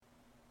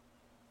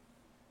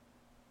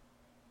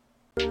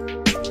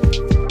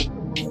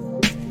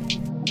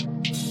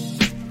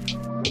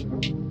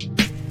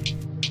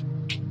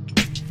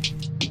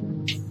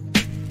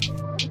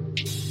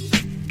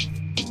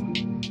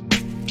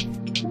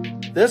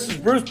This is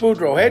Bruce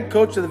Boudreau, head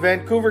coach of the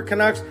Vancouver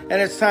Canucks,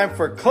 and it's time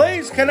for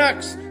Clay's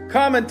Canucks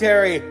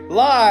commentary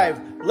live.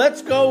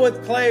 Let's go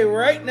with Clay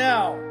right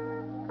now.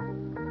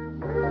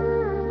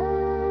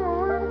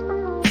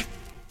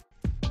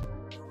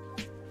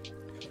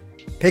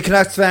 Hey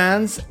Canucks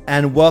fans,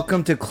 and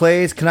welcome to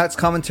Clay's Canucks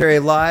Commentary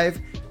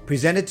Live,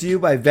 presented to you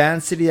by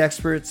Van City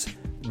Experts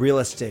Real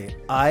Estate.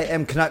 I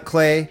am Canuck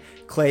Clay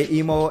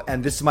Emo,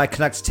 and this is my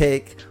Canucks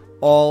take,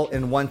 all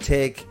in one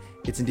take.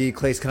 It's indeed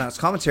Clay's Canucks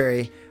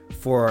Commentary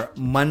for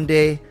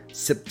Monday,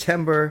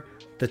 September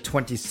the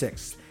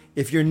 26th.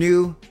 If you're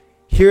new,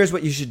 here's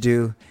what you should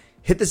do.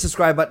 Hit the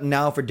subscribe button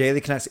now for daily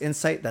Canucks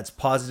insight that's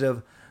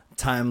positive,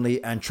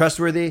 timely, and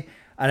trustworthy.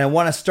 And I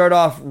want to start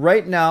off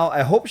right now.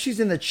 I hope she's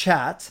in the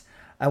chat.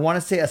 I want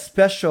to say a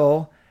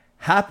special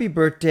happy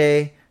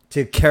birthday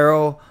to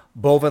Carol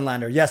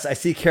Bovenlander. Yes, I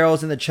see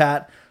Carol's in the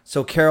chat.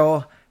 So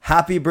Carol,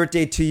 happy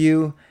birthday to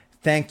you.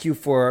 Thank you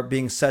for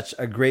being such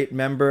a great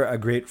member, a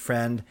great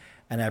friend,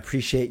 and I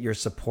appreciate your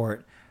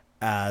support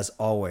as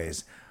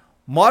always.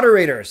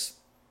 Moderators,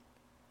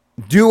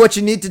 do what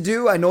you need to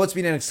do. I know it's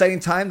been an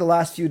exciting time the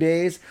last few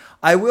days.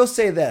 I will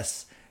say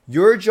this.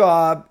 Your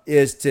job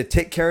is to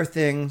take care of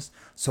things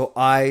so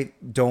I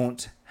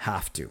don't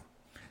have to.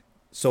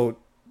 So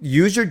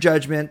use your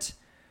judgment,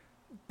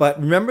 but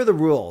remember the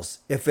rules.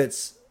 If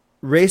it's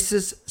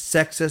racist,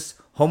 sexist,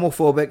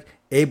 homophobic,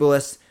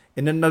 ableist,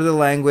 in another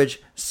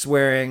language,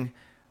 swearing,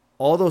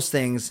 all those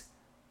things,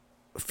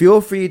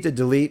 feel free to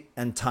delete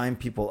and time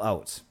people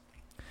out.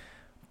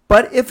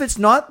 But if it's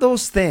not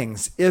those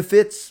things, if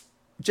it's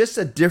just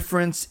a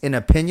difference in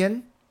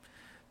opinion,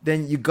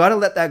 then you got to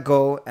let that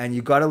go and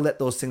you got to let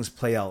those things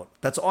play out.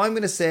 That's all I'm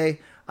going to say.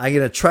 I'm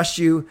going to trust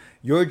you.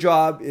 Your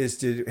job is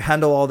to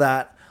handle all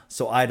that,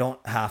 so I don't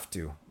have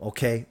to.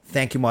 Okay?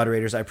 Thank you,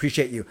 moderators. I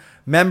appreciate you.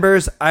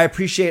 Members, I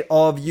appreciate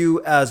all of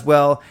you as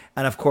well.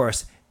 And of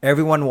course,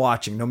 everyone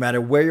watching, no matter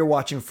where you're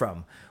watching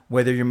from,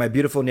 whether you're in my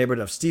beautiful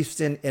neighborhood of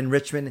Steveston, in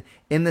Richmond,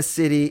 in the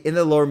city, in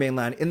the Lower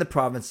Mainland, in the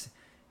province,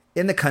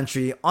 in the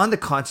country, on the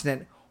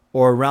continent,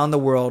 or around the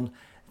world,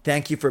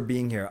 thank you for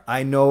being here.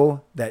 I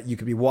know that you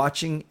could be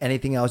watching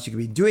anything else, you could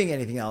be doing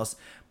anything else,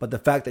 but the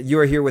fact that you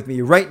are here with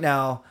me right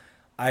now,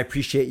 I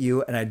appreciate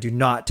you, and I do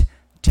not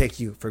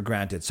take you for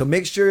granted. So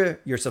make sure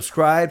you're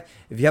subscribed.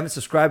 If you haven't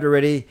subscribed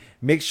already,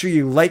 make sure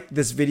you like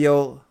this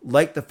video,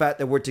 like the fact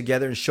that we're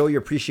together, and show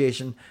your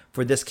appreciation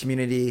for this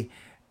community.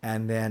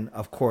 And then,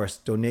 of course,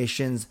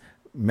 donations,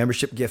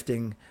 membership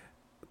gifting,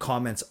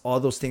 comments, all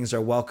those things are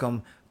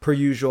welcome. Per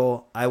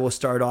usual, I will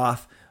start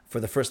off for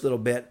the first little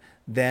bit.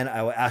 Then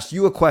I will ask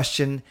you a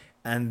question,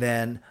 and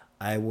then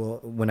I will,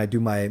 when I do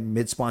my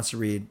mid-sponsor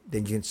read,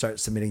 then you can start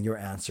submitting your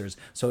answers.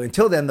 So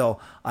until then, though,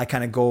 I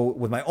kind of go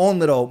with my own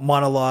little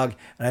monologue,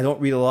 and I don't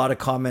read a lot of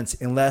comments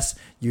unless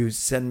you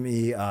send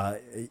me,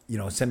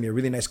 send me a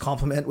really nice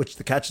compliment,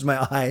 which catches my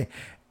eye,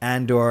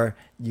 and or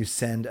you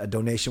send a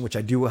donation, which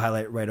I do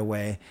highlight right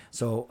away.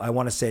 So I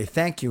want to say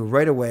thank you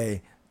right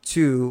away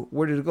to,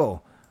 where did it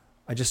go?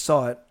 I just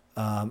saw it.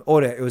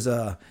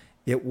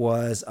 It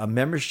was a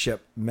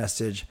membership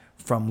message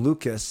from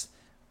Lucas.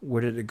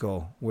 Where did it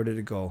go?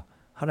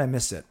 How did I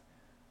miss it?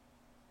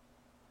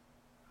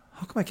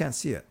 How come I can't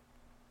see it?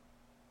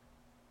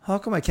 How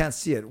come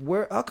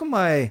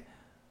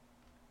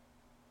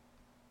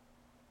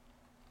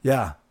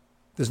yeah,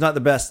 there's not the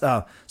best.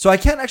 So I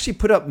can't actually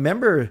put up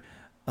member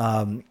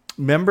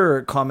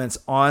comments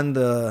on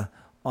the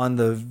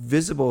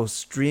visible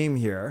stream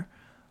here,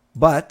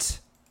 but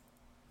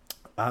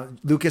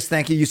Lucas,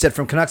 thank you. You said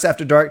from Canucks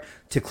After Dark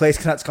to Clay's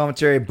Canucks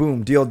Commentary.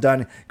 Boom, deal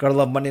done. Gotta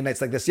love Monday nights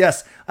like this.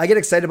 Yes, I get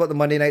excited about the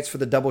Monday nights for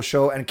the double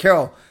show. And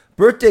Carol,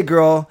 birthday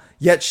girl,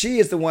 yet she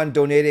is the one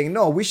donating.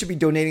 No, we should be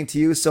donating to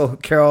you. So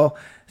Carol,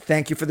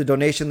 thank you for the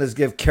donation. Let's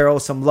give Carol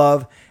some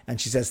love.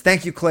 And she says,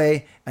 thank you,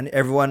 Clay, and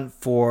everyone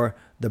for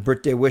the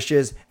birthday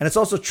wishes. And it's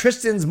also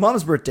Tristan's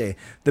mom's birthday,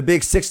 the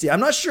big 60. I'm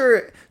not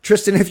sure,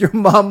 Tristan, if your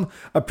mom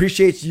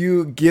appreciates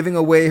you giving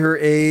away her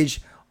age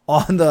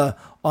on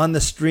the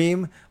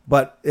stream,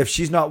 but if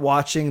she's not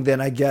watching,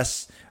 then I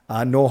guess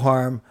no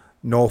harm,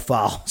 no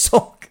foul.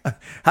 So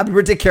happy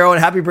birthday, Carol, and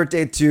happy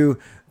birthday to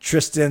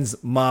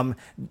Tristan's mom.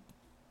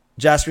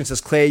 Jasper says,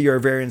 Clay, you're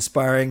very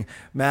inspiring.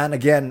 Man,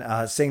 again,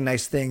 saying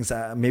nice things.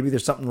 Maybe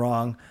there's something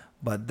wrong,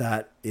 but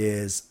that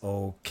is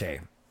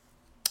okay.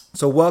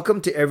 So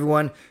welcome to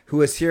everyone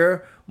who is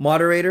here.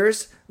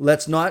 Moderators,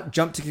 let's not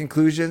jump to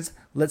conclusions.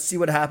 Let's see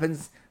what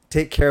happens.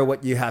 Take care of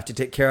what you have to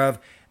take care of.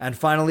 And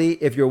finally,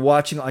 if you're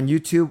watching on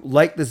YouTube,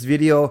 like this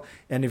video.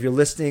 And if you're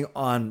listening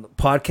on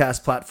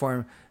podcast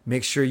platform,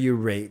 make sure you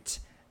rate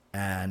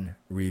and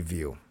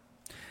review.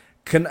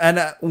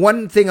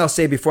 One thing I'll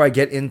say before I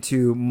get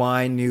into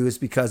my news,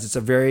 because it's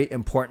a very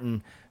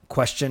important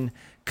question.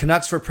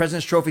 Canucks for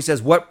President's Trophy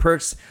says, what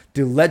perks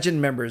do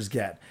Legend members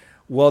get?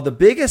 Well, the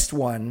biggest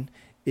one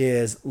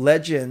is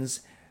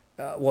Legends.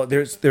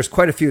 There's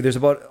quite a few. There's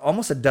about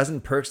almost a dozen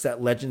perks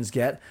that Legends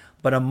get.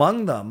 But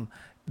among them,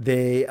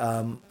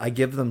 I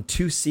give them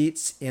 2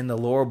 seats in the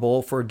lower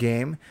bowl for a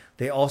game.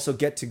 They also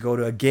get to go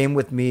to a game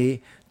with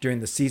me during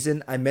the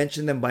season. I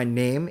mention them by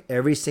name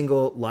every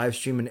single live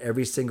stream and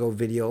every single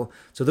video.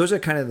 So those are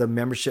kind of the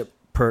membership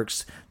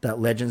perks that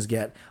legends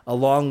get,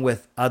 along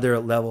with other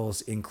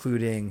levels,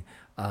 including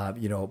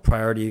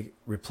priority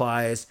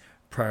replies,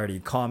 priority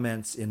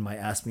comments in my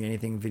Ask Me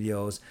Anything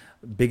videos,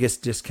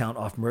 biggest discount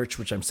off merch,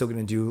 which I'm still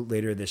going to do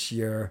later this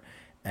year,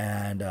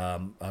 and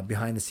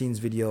behind the scenes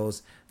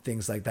videos,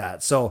 things like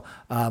that. So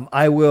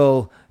I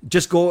will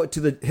just go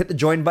to hit the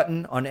join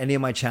button on any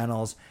of my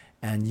channels,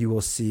 and you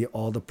will see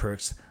all the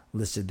perks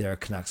listed there,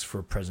 Canucks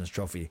for President's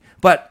Trophy.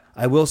 But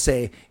I will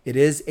say it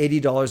is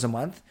 $80 a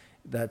month.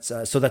 That's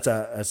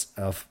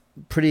a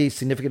pretty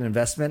significant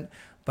investment,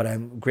 but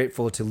I'm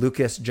grateful to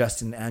Lucas,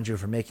 Justin, and Andrew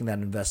for making that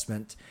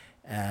investment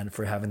and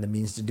for having the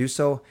means to do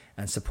so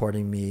and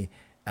supporting me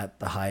at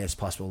the highest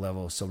possible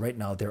level. So right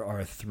now there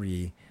are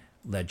 3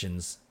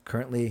 legends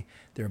currently.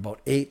 There are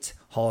about 8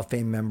 Hall of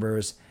Fame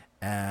members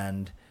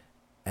and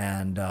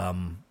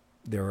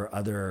there are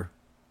other,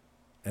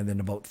 and then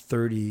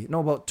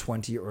about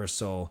 20 or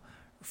so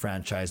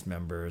franchise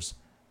members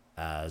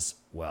as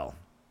well.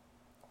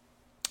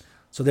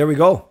 So there we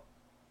go.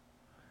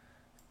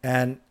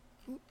 And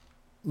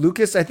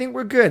Lucas, I think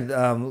we're good.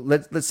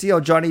 Let's see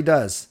how Johnny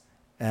does,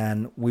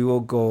 and we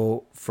will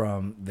go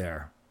from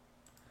there.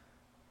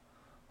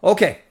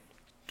 Okay.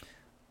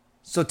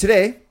 So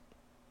today,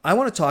 I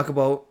want to talk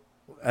about,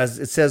 as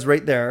it says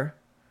right there,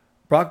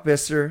 Brock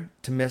Boeser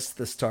to miss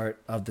the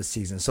start of the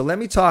season. So let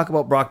me talk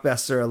about Brock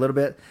Boeser a little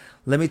bit.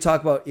 Let me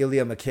talk about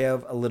Ilya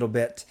Mikheyev a little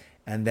bit,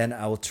 and then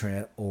I will turn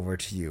it over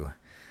to you.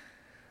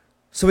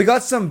 So we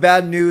got some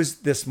bad news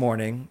this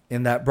morning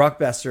in that Brock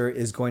Boeser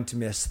is going to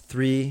miss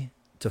 3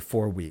 to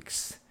 4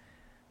 weeks.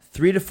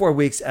 3 to 4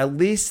 weeks, at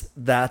least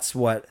that's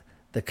what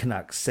the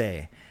Canucks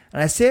say.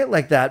 And I say it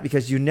like that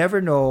because you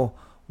never know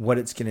what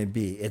it's going to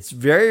be. It's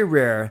very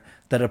rare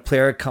that a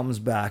player comes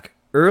back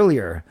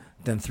earlier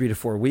than 3 to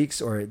 4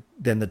 weeks or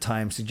than the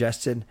time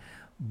suggested.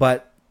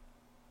 But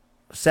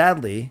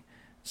sadly,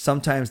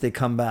 sometimes they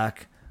come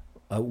back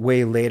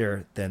way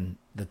later than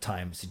the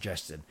time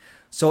suggested.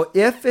 So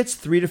if it's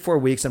 3 to 4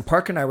 weeks, and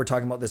Park and I were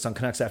talking about this on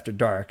Canucks After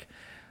Dark,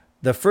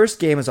 the first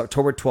game is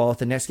October 12th,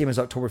 the next game is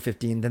October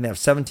 15th, then they have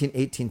 17,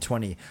 18,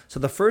 20. So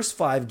the first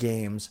 5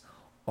 games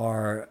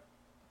are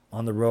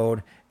on the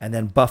road, and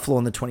then Buffalo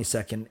on the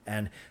 22nd.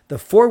 And the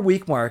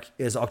 4-week mark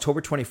is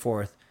October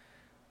 24th.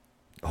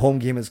 Home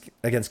game is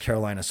against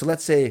Carolina. So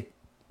let's say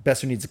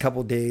Boeser needs a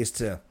couple of days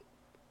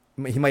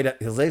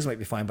his legs might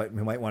be fine, but he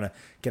might want to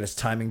get his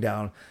timing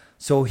down.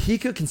 So he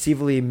could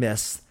conceivably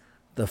miss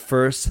the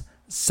first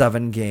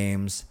 7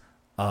 games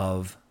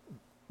of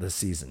the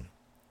season.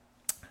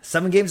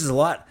 7 games is a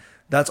lot.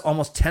 That's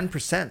almost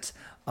 10%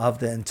 of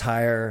the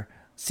entire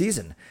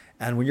season.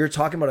 And when you're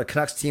talking about a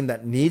Canucks team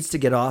that needs to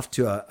get off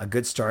to a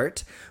good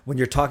start, when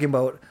you're talking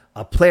about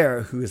a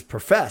player who has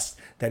professed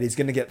that he's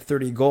going to get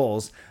 30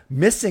 goals,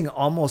 missing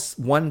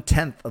almost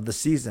 1/10 of the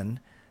season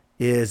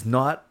is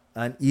not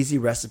an easy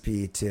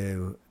recipe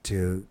to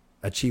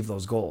achieve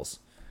those goals.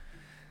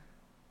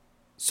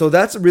 So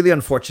that's really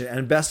unfortunate.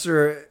 And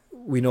Boeser,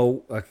 we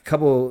know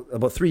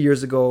about 3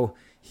 years ago,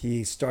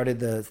 he started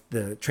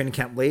the training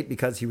camp late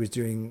because he was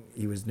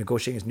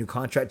negotiating his new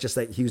contract, just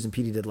like Hughes and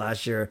Petey did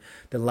last year.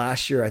 Then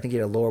last year, I think he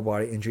had a lower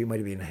body injury, might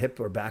have been a hip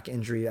or back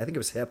injury. I think it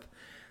was hip.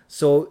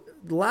 So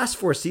the last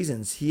 4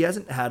 seasons, he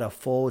hasn't had a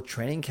full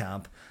training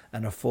camp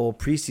and a full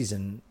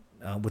preseason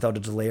without a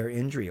delay or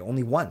injury.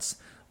 Only once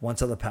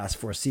of the past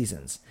 4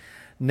 seasons.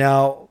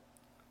 Now,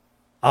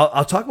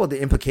 I'll talk about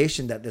the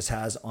implication that this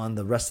has on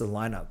the rest of the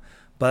lineup.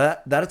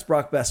 But that is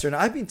Brock Boeser. And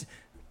I've been,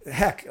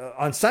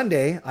 on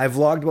Sunday, I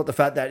vlogged about the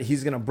fact that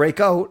he's going to break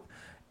out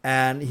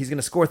and he's going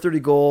to score 30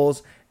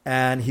 goals.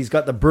 And he's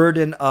got the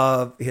burden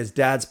of his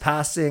dad's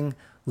passing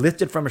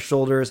lifted from his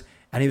shoulders.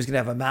 And he was going to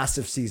have a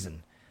massive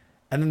season.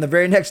 And then the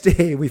very next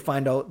day, we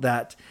find out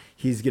that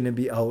he's going to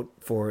be out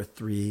for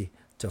 3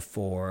 to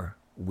 4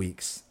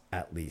 weeks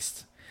at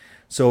least.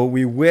 So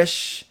we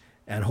wish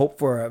and hope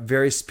for a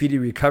very speedy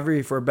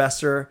recovery for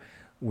Boeser.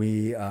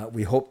 We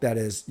hope that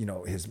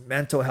his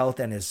mental health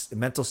and his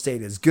mental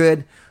state is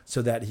good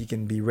so that he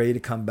can be ready to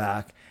come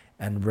back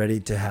and ready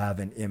to have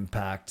an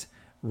impact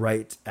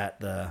right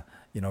at the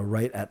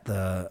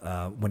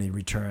when he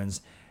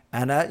returns.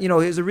 And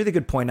it's a really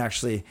good point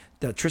actually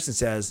that Tristan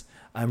says,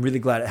 I'm really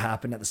glad it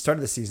happened at the start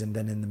of the season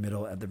than in the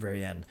middle at the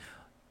very end.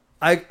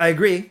 I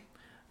agree,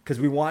 because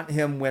we want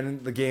him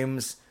when the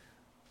games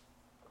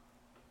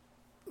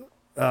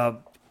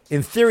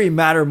in theory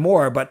matter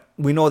more, but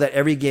we know that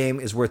every game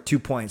is worth 2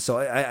 points. So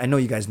I know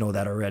you guys know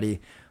that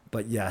already,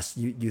 but yes,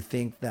 you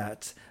think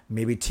that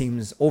maybe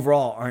teams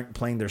overall aren't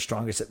playing their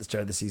strongest at the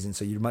start of the season.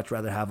 So you'd much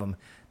rather have them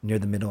near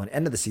the middle and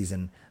end of the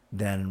season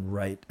than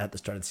right at the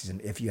start of the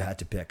season. If you had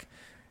to pick,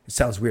 it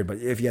sounds weird, but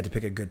if you had to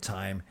pick a good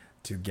time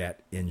to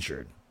get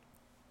injured.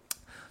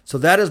 So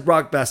that is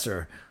Brock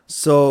Boeser.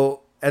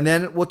 So, and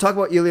then we'll talk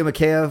about Ilya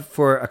Mikheyev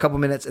for a couple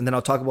minutes, and then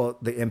I'll talk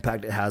about the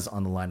impact it has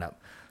on the lineup.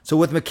 So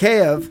with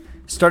Mikheyev,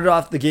 started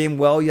off the game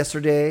well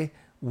yesterday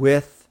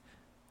with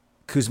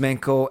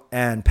Kuzmenko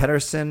and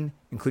Pettersson,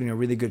 including a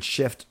really good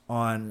shift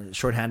on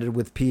shorthanded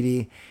with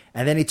Petey.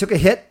 And then he took a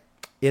hit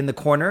in the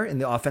corner in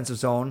the offensive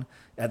zone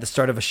at the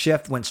start of a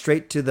shift, went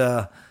straight to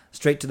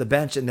the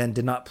bench, and then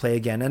did not play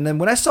again. And then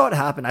when I saw it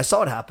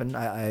happen,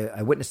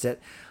 I witnessed it.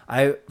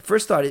 I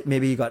first thought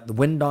maybe he got the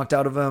wind knocked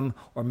out of him,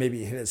 or maybe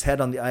he hit his head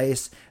on the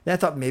ice. Then I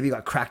thought maybe he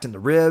got cracked in the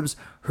ribs,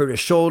 hurt his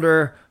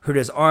shoulder, hurt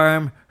his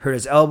arm, hurt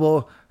his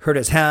elbow, hurt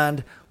his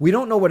hand. We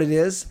don't know what it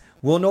is.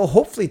 We'll know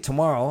hopefully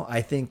tomorrow.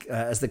 I think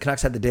as the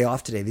Canucks had the day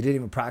off today, they didn't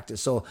even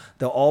practice. So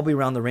they'll all be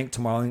around the rink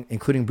tomorrow,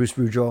 including Bruce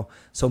Boudreau.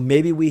 So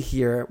maybe we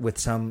hear with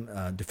some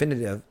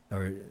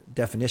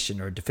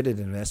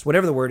definitiveness,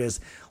 whatever the word is,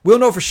 we'll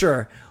know for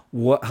sure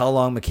how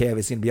long Mikheyev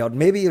is going to be out.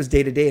 Maybe it was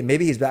day to day, and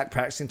maybe he's back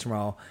practicing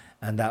tomorrow,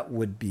 and that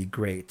would be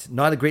great.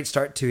 Not a great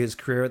start to his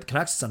career at the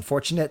Canucks. It's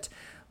unfortunate.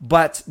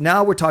 But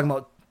now we're talking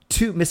about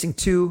missing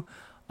two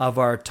of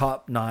our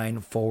top 9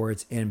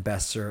 forwards in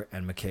Boeser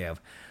and Mikheyev.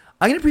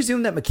 I'm going to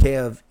presume that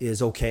Mikheyev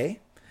is okay.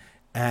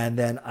 And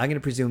then I'm going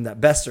to presume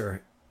that Boeser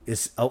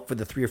is out for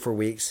the 3 or 4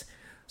 weeks.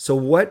 So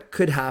what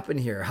could happen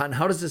here?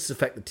 How does this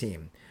affect the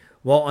team?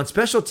 Well, on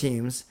special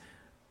teams,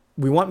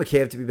 we want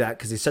Mikheyev to be back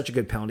because he's such a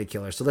good penalty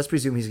killer. So let's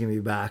presume he's going to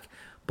be back.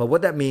 But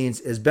what that means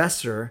is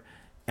Boeser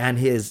and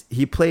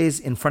he plays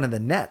in front of the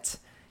net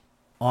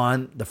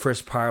on the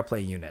first power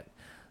play unit.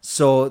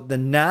 So the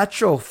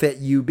natural fit,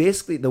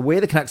 the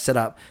way the Canucks set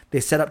up, they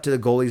set up to the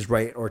goalie's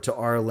right or to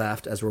our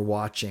left as we're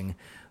watching.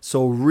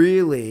 So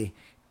really,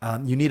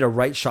 you need a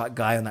right shot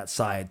guy on that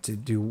side to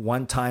do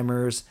one-time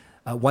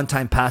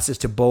passes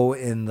to Bo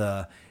in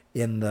the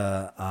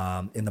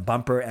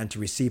bumper and to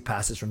receive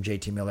passes from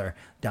JT Miller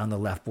down the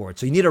left board.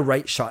 So you need a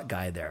right shot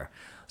guy there.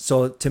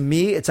 So to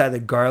me, it's either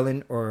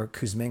Garland or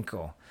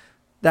Kuzmenko.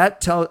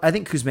 I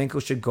think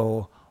Kuzmenko should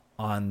go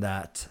on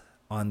that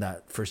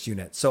first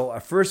unit. So our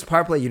first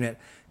power play unit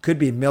could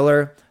be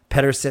Miller,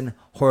 Pettersson,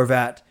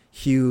 Horvat,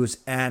 Hughes,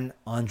 and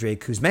Andrei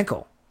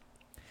Kuzmenko.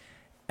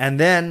 And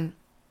then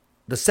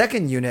the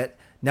second unit,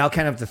 now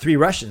kind of the 3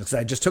 Russians, because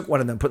I just took one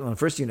of them, put them on the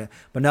first unit,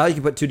 but now you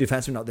can put 2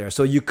 defensemen out there.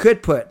 So you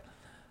could put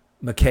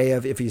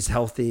Mikheyev, if he's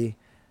healthy,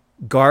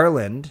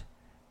 Garland,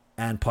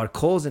 and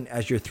Podkolzin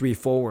as your 3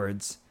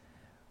 forwards,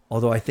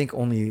 although I think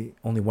only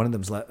one of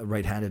them's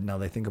right-handed now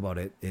that I think about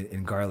it,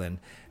 in Garland.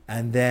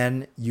 And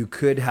then you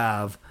could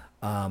have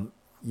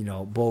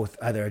both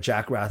either a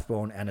Jack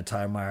Rathbone and a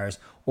Tyler Myers,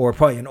 or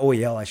probably an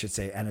OEL, I should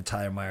say, and a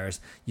Tyler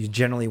Myers. You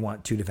generally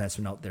want 2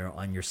 defensemen out there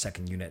on your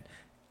second unit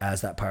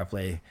as that power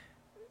play,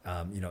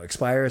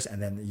 expires,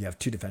 and then you have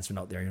 2 defensemen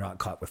out there. You're not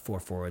caught with 4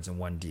 forwards and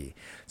 1 D.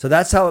 So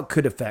that's how it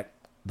could affect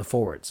the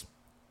forwards,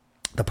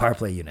 the power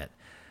play unit.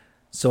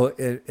 So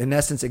in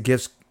essence, it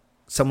gives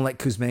someone like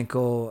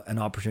Kuzmenko an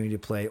opportunity to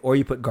play, or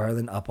you put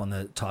Garland up on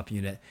the top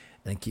unit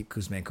and then keep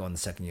Kuzmenko on the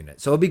second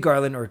unit. So it'll be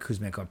Garland or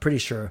Kuzmenko. I'm pretty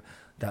sure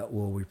that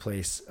will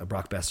replace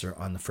Brock Boeser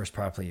on the first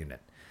power play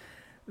unit.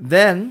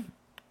 Then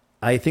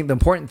I think the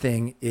important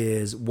thing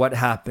is what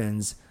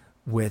happens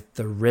with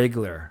the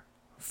regular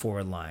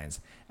forward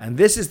lines. And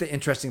this is the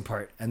interesting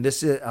part. And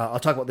this is I'll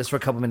talk about this for a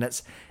couple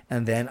minutes,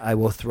 and then I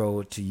will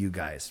throw to you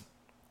guys.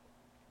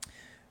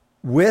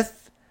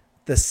 With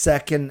the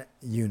second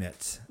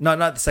unit, not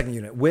the second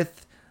unit,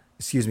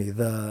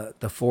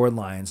 the forward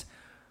lines.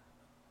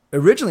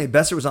 Originally,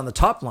 Boeser was on the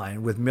top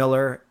line with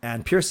Miller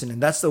and Pearson,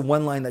 and that's the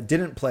one line that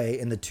didn't play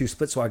in the 2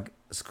 split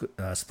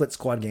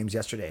squad games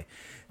yesterday.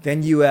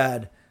 Then you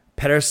had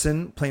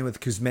Pettersson playing with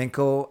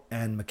Kuzmenko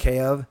and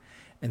Mikheyev,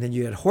 and then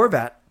you had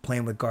Horvat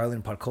playing with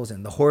Garland and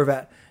Podkolzin. The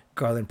Horvat,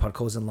 Garland,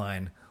 Podkolzin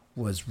line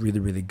was really,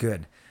 really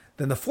good.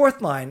 Then the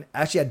fourth line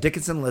actually had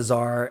Dickinson,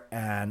 Lazar,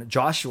 and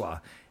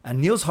Joshua. And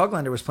Niels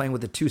Höglander was playing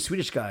with the 2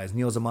 Swedish guys,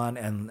 Niels Aman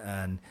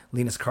and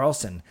Linus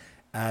Karlsson,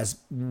 as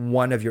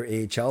one of your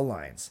AHL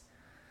lines.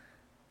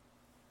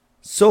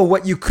 So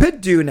what you could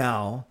do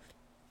now,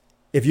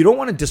 if you don't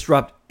want to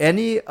disrupt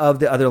any of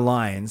the other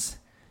lines,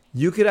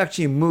 you could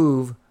actually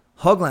move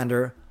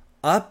Höglander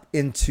up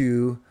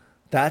into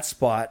that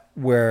spot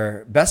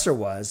where Boeser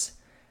was.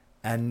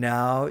 And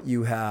now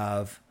you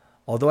have,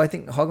 although I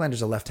think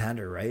Höglander's a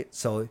left-hander, right?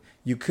 So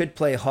you could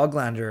play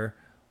Höglander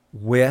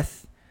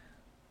with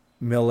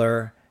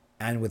Miller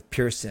and with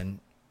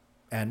Pearson.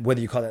 And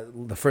whether you call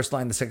it the first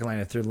line, the second line,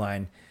 or third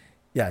line,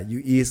 yeah,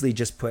 you easily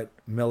just put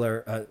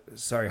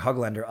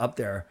Höglander up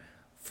there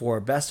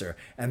for Boeser.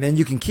 And then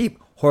you can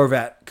keep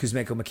Horvat,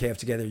 Kuzmenko, Mikheyev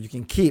together. You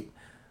can keep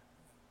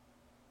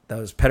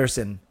those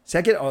Pettersson. See,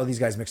 I get all these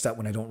guys mixed up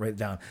when I don't write it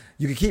down.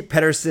 You can keep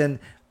Pettersson,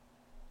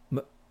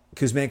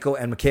 Kuzmenko,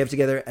 and Mikheyev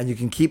together, and you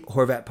can keep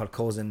Horvat,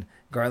 Podkolzin,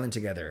 Garland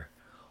together.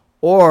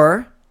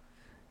 Or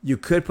you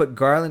could put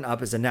Garland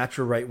up as a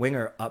natural right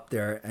winger up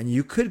there, and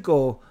you could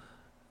go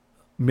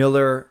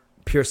Miller,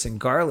 Pearson,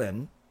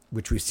 Garland,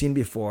 which we've seen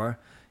before.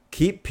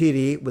 Keep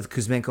Petey with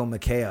Kuzmenko,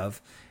 Mikheyev,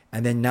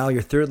 and then now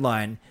your third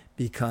line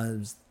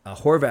becomes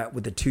Horvat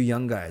with the 2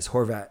 young guys,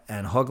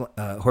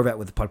 Horvat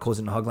with Podkolzin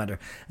and Höglander.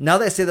 Now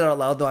that I say that out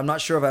loud, though, I'm not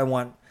sure if I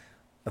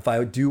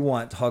do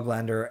want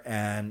Höglander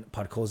and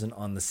Podkolzin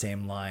on the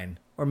same line,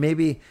 or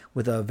maybe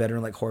with a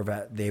veteran like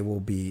Horvat, they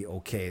will be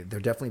okay. They'll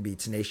definitely be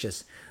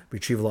tenacious,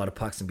 retrieve a lot of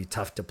pucks, and be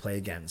tough to play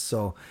against.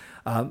 So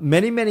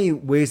many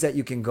ways that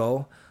you can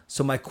go.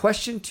 So my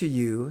question to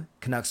you,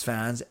 Canucks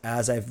fans,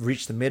 as I've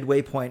reached the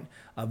midway point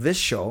of this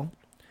show,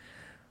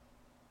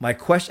 my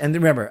question, and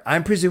remember,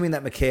 I'm presuming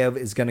that Mikheyev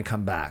is going to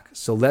come back.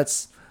 So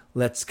let's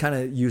kind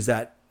of use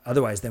that.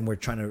 Otherwise, then we're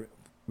trying to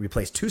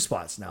replace 2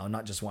 spots now,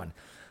 not just 1.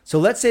 So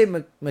let's say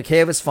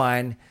Mikheyev is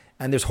fine,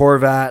 and there's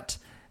Horvat,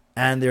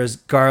 and there's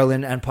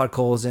Garland, and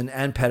Podkolzin,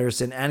 and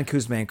Pettersson, and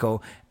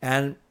Kuzmenko,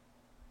 and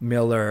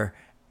Miller,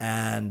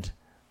 and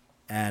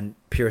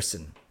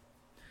Pearson.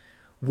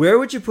 Where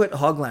would you put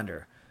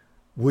Höglander?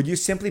 Would you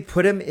simply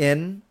put him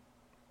in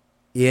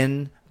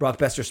Brock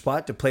Boeser's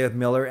spot to play with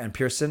Miller and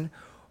Pearson?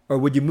 Or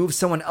would you move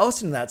someone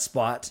else into that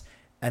spot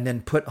and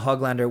then put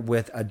Höglander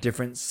with a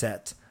different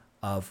set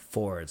of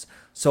forwards?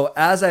 So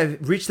as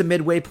I've reached the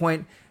midway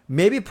point,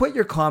 maybe put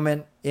your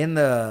comment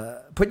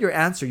put your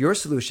answer, your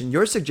solution,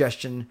 your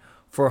suggestion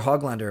for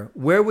Höglander.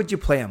 Where would you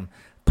play him?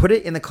 Put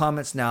it in the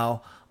comments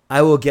now.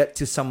 I will get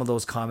to some of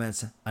those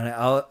comments, and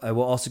I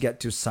will also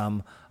get to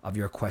some of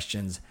your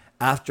questions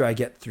after I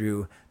get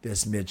through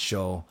this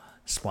mid-show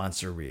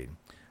sponsor read.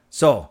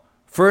 So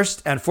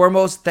first and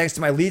foremost, thanks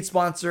to my lead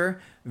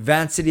sponsor,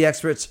 Van City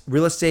Experts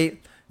Real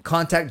Estate.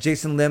 Contact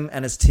Jason Lim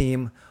and his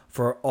team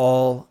for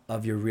all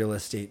of your real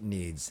estate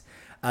needs.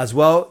 As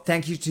well,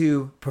 thank you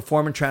to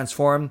Perform and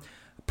Transform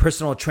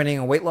Personal Training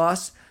and Weight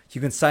Loss. You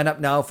can sign up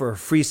now for a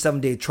free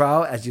 7-day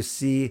trial, as you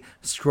see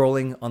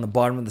scrolling on the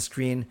bottom of the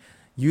screen.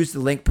 Use the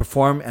link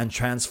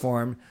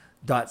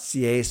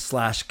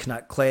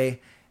performandtransform.ca/CanuckClay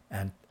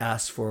and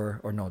ask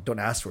for, or no, don't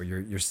ask for,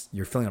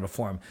 you're filling out a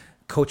form.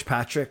 Coach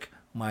Patrick,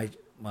 my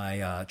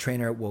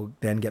trainer, will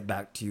then get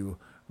back to you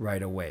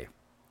right away.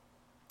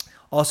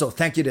 Also,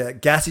 thank you to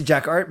Gassy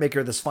Jack Art, maker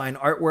of this fine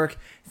artwork.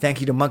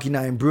 Thank you to Monkey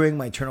Nine Brewing,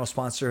 my eternal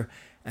sponsor.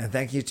 And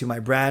thank you to my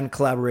brand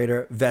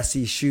collaborator,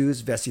 Vessi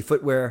Shoes, Vessi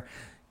Footwear.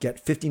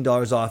 Get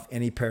 $15 off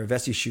any pair of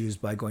Vessi shoes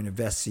by going to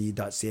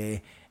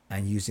vessi.ca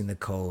and using the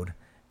code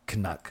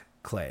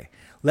CanuckClay.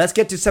 Let's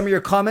get to some of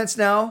your comments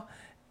now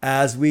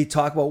as we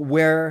talk about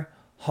where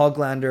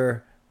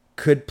Höglander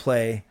could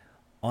play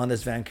on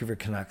this Vancouver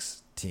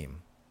Canucks team.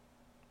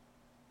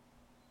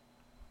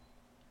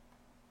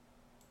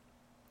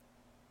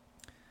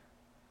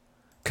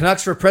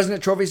 Canucks for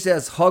President Trophy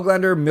says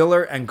Höglander,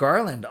 Miller, and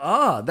Garland.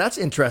 Ah, that's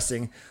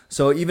interesting.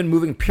 So even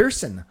moving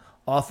Pearson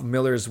off of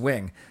Miller's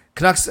wing.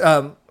 Canucks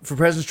for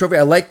President's Trophy,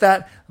 I like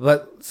that,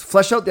 but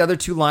flesh out the other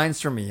 2 lines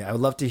for me. I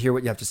would love to hear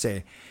what you have to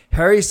say.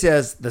 Harry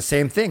says the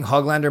same thing,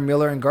 Höglander,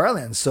 Miller, and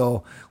Garland.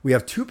 So we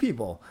have 2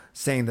 people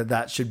saying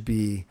that should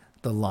be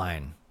the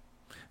line.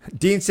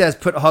 Dean says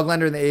put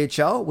Höglander in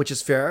the AHL, which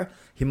is fair.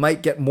 He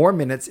might get more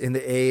minutes in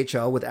the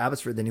AHL with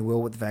Abbotsford than he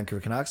will with the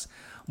Vancouver Canucks.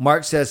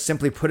 Mark says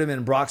simply put him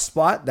in Brock's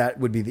spot. That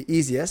would be the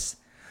easiest.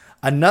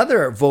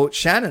 Another vote,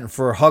 Shannon,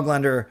 for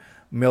Höglander,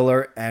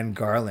 Miller, and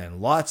Garland.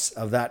 Lots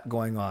of that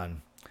going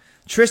on.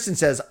 Tristan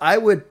says, I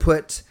would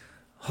put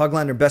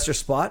Höglander in Boeser's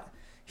spot.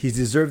 He's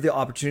deserved the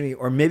opportunity,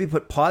 or maybe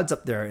put Pods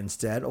up there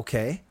instead.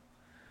 Okay.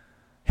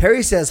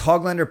 Harry says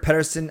Höglander,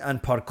 Pettersson,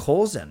 and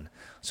Podkolzin.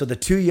 So the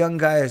 2 young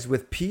guys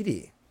with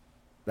Petey.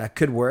 That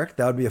could work.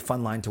 That would be a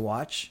fun line to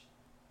watch.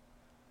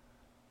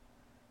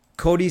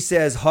 Cody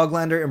says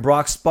Höglander in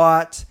Brock's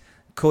spot.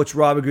 Coach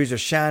Rob agrees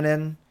with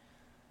Shannon.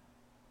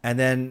 And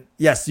then,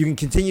 yes, you can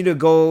continue to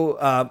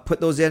go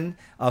put those in.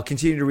 I'll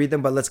continue to read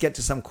them, but let's get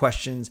to some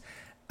questions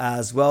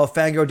as well.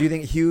 Fangirl, do you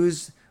think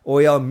Hughes,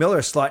 OEL, and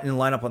Miller slot in the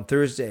lineup on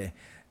Thursday?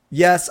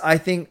 Yes, I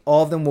think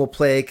all of them will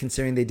play,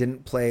 considering they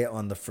didn't play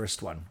on the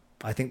first one.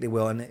 I think they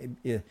will. And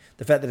the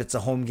fact that it's a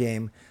home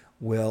game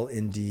will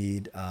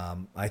indeed,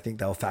 I think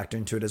that will factor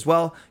into it as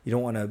well. You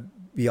don't want to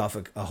be off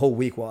a whole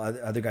week while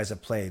other guys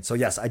have played. So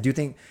yes, I do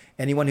think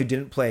anyone who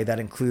didn't play, that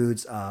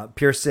includes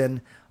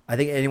Pearson. I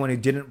think anyone who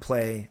didn't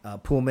play,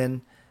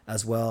 Pullman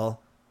as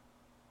well,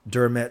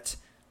 Dermott,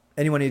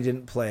 anyone who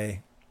didn't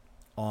play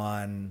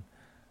on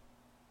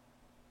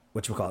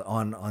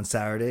on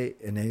Saturday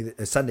and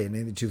Sunday in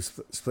any of the 2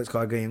 split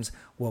squad games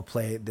will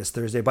play this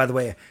Thursday. By the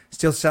way,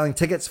 still selling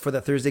tickets for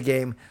the Thursday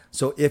game.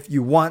 So if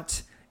you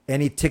want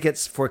any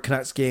tickets for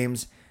Canucks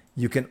games,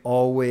 you can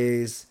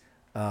always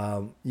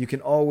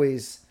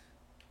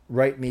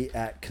write me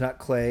at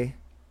CanuckClay.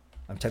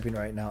 I'm typing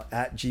right now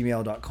at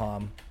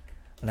gmail.com,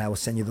 and I will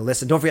send you the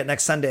list. And don't forget,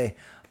 next Sunday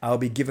I will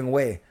be giving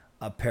away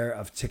a pair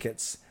of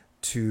tickets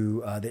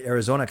to the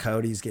Arizona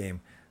Coyotes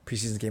game,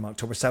 preseason game,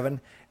 October 7.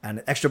 And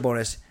an extra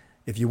bonus,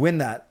 if you win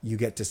that, you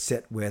get to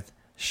sit with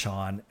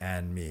Sean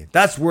and me.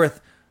 That's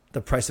worth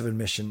the price of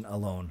admission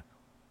alone,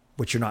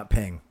 which you're not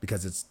paying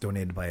because it's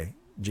donated by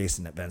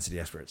Jason at Van City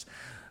Experts.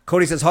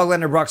 Cody says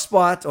Höglander, Brock's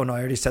spot. Oh no, I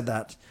already said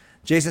that.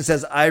 Jason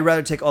says, I'd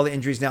rather take all the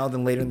injuries now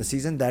than later in the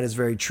season. That is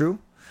very true.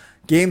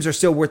 Games are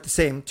still worth the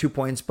same, 2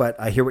 points, but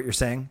I hear what you're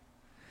saying.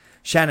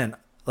 Shannon,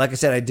 like I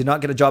said, I did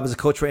not get a job as a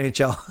coach for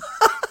NHL.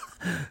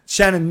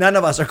 Shannon, none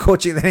of us are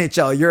coaching the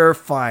NHL. You're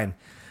fine.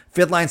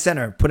 5th line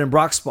center, put in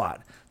Brock's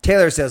spot.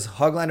 Taylor says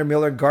Höglander,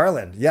 Miller,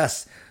 Garland.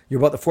 Yes, you're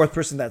about the 4th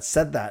person that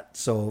said that.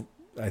 So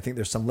I think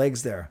there's some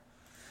legs there.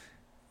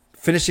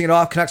 Finishing it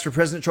off, Canucks for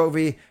President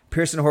Trophy,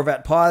 Pearson,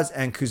 Horvat, Paz,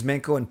 and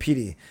Kuzmenko and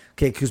Petey.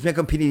 Okay, Kuzmenko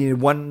and Petey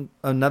needed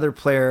another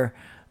player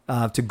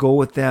to go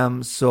with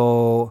them.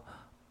 So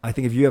I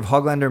think if you have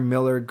Hoglander,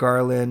 Miller,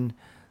 Garland,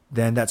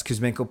 then that's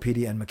Kuzmenko,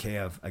 Petey, and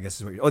Mikheyev, I guess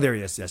is what there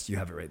he is. Yes, you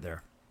have it right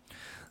there.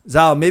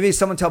 Zal, maybe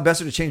someone tell Boeser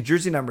to change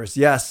jersey numbers.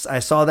 Yes, I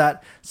saw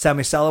that.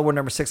 Sammy Salo, where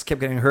number 6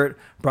 kept getting hurt.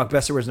 Brock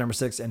Boeser was number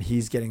 6, and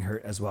he's getting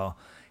hurt as well.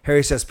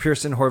 Harry says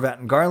Pearson, Horvat,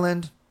 and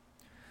Garland.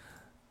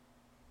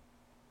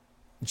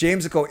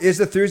 James Aco, is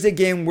the Thursday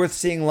game worth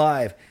seeing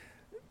live?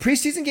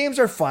 Preseason games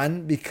are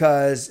fun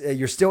because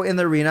you're still in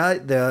the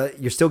arena.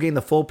 You're still getting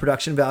the full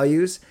production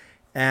values,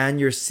 and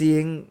you're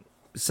seeing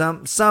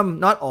some,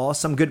 not all,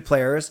 some good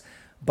players.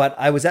 But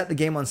I was at the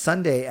game on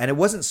Sunday, and it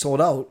wasn't sold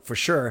out for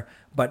sure,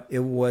 but it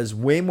was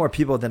way more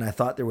people than I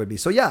thought there would be.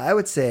 So yeah, I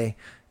would say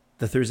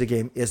the Thursday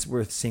game is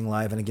worth seeing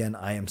live, and again,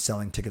 I am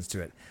selling tickets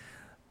to it.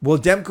 Will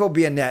Demko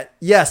be a net?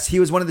 Yes, he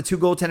was one of the 2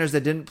 goaltenders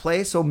that didn't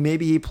play, so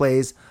maybe he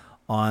plays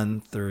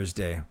on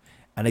Thursday.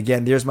 And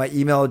again, there's my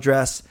email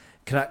address,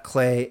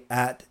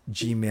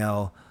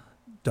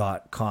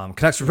 canuckclay@gmail.com.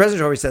 Canucks for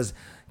President always says,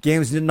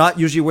 games not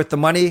usually worth the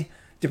money.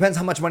 Depends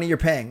how much money you're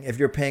paying. If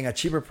you're paying a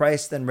cheaper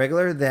price than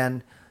regular,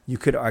 then you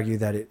could argue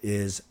that it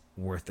is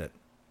worth it.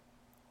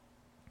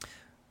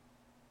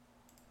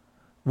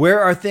 Where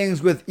are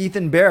things with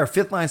Ethan Bear,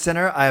 5th line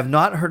center? I have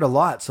not heard a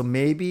lot, so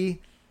maybe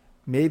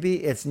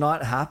it's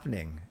not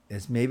happening.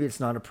 Maybe it's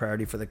not a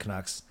priority for the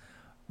Canucks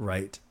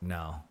right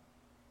now.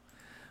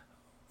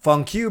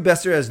 Fong Q,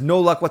 Boeser has no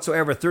luck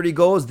whatsoever. 30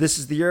 goals. This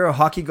is the year.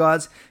 Hockey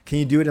gods, can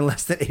you do it in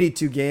less than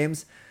 82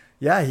 games?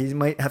 Yeah, he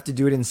might have to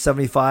do it in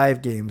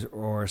 75 games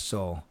or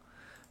so.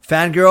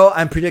 Fangirl,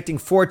 I'm predicting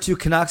 4-2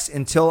 Canucks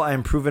until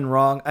I'm proven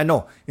wrong.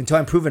 Until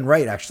I'm proven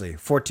right, actually.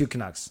 4-2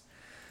 Canucks.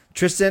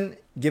 Tristan,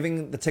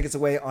 giving the tickets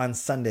away on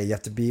Sunday. You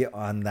have to be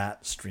on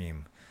that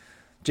stream.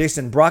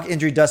 Jason, Brock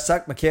injury does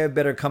suck. Mikheyev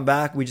better come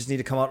back. We just need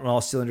to come out on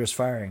all cylinders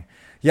firing.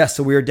 Yes,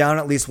 so we are down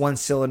at least one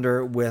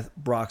cylinder with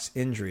Brock's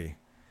injury.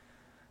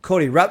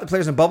 Cody, wrap the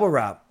players in bubble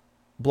wrap.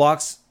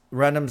 Blocks,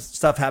 random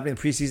stuff happening in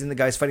preseason. The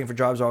guys fighting for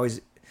jobs are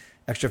always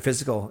extra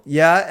physical.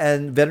 Yeah,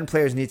 and veteran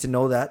players need to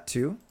know that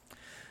too.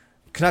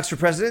 Canucks for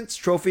President's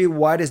Trophy.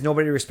 Why does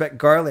nobody respect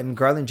Garland?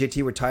 Garland and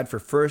JT were tied for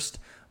first,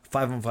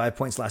 5-on-5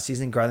 points last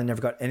season. Garland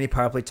never got any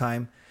power play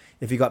time.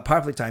 If he got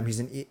power play time,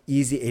 he's an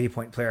easy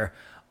 80-point player.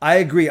 I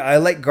agree. I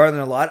like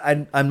Garland a lot.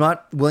 I'm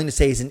not willing to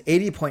say he's an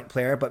 80-point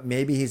player, but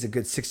maybe he's a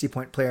good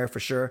 60-point player for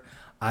sure.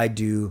 I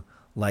do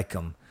like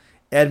him.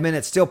 Edmund,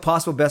 it's still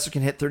possible Boeser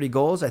can hit 30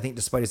 goals. I think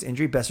despite his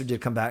injury, Boeser did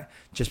come back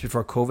just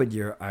before COVID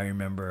year, I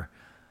remember.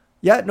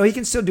 Yeah, no, he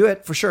can still do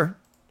it for sure.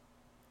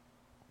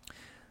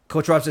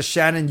 Coach Rob says,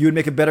 Shannon, you would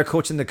make a better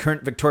coach than the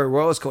current Victoria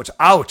Royals coach.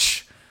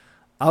 Ouch.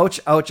 Ouch,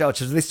 ouch, ouch.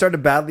 Have they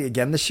started badly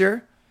again this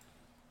year?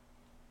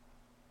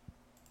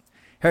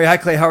 Harry, hi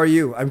Clay, how are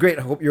you? I'm great.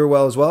 I hope you're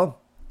well as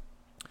well.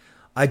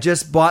 I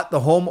just bought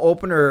the home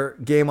opener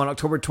game on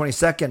October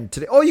 22nd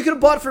today. Oh, you could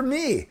have bought it for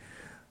me. It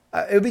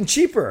would have been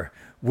cheaper.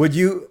 Will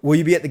you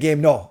be at the game?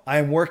 No, I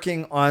am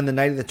working on the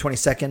night of the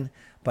 22nd,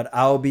 but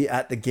I'll be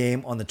at the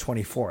game on the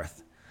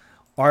 24th.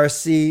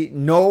 RC,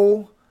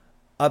 no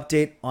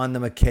update on the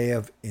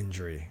Mikheyev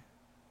injury.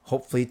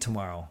 Hopefully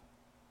tomorrow.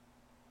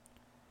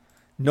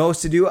 No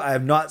to do. I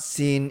have not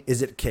seen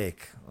Is It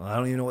Cake? Well, I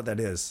don't even know what that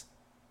is.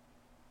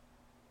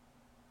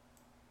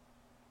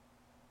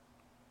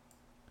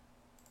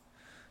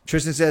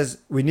 Tristan says,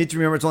 we need to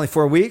remember it's only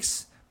 4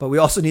 weeks, but we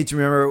also need to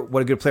remember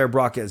what a good player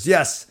Brock is.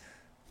 Yes,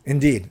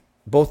 indeed.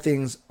 Both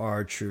things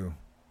are true.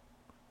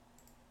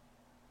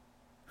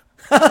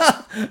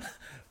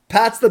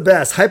 Pat's the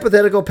best.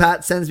 Hypothetical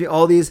Pat sends me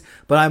all these,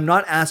 but I'm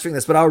not answering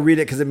this, but I'll read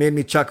it because it made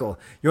me chuckle.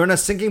 You're in a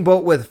sinking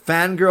boat with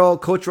Fangirl,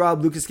 Coach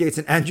Rob, Lucas Gates,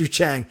 and Andrew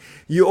Chang.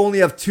 You only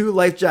have 2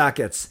 life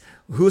jackets.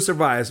 Who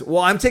survives?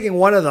 Well, I'm taking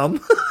one of them.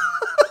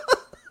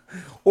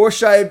 Or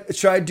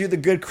should I do the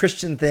good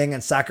Christian thing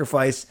and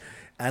sacrifice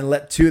and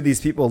let 2 of these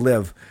people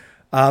live?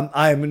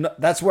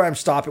 That's where I'm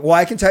stopping. Well,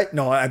 I can tell you,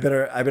 no, I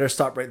better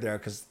stop right there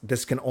because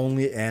this can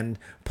only end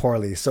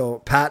poorly. So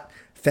Pat,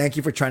 thank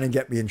you for trying to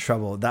get me in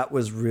trouble. That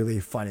was really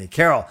funny.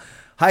 Carol,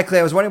 hi Clay.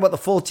 I was wondering about the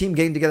full team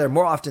getting together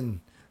more often,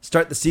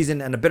 start the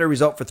season, and a better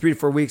result for 3 to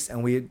 4 weeks.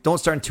 And we don't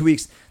start in 2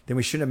 weeks, then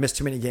we shouldn't have missed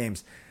too many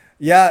games.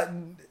 Yeah,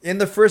 in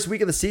the first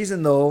week of the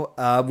season though,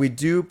 we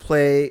do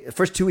play,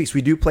 first 2 weeks,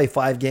 we do play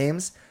 5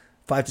 games,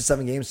 5 to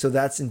 7 games. So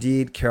that's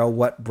indeed, Carol,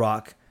 what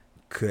Brock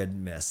could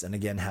miss. And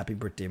again, happy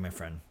birthday, my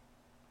friend.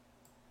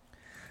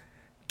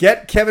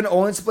 Get Kevin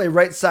Owens to play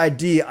right side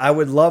D. I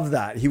would love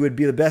that. He would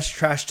be the best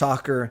trash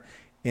talker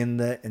in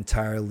the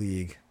entire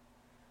league.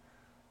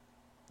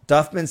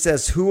 Duffman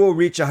says, who will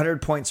reach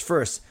 100 points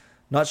first?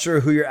 Not sure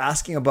who you're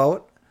asking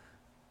about.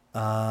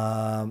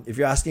 If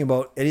you're asking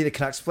about any of the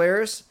Canucks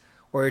players,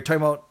 or you're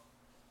talking about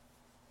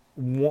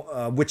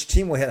which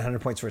team will hit 100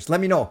 points first, let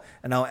me know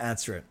and I'll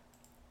answer it.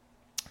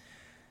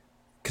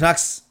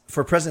 Canucks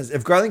for presidents.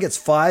 If Garland gets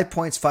 5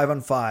 points,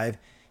 5-on-5,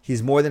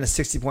 he's more than a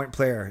 60-point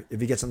player.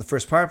 If he gets on the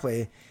first power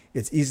play,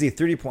 it's easily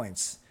 30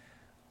 points.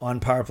 on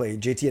power play.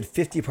 JT had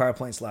 50 power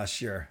points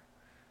last year.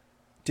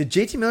 Did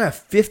JT Miller have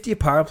 50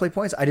 power play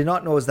points? I did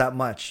not know it was that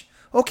much.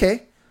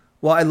 Okay.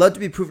 Well, I'd love to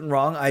be proven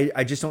wrong.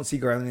 I just don't see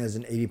Garland as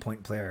an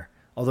 80-point player,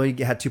 although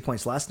he had 2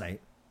 points last night.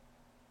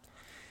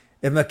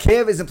 If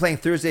Mikheyev isn't playing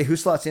Thursday, who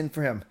slots in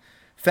for him?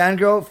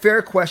 Fangirl,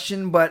 fair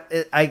question, but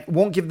I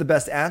won't give the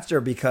best answer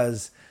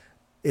because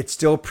it's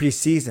still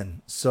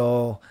preseason.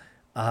 So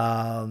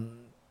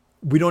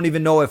we don't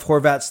even know if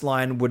Horvat's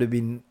line would have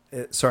been,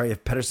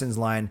 if Pettersson's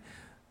line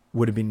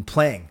would have been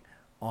playing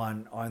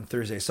on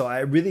Thursday. So I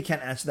really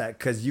can't answer that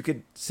because you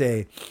could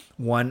say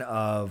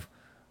Pettersson's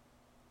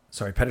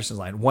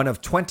line, one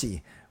of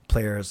 20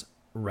 players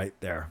right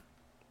there.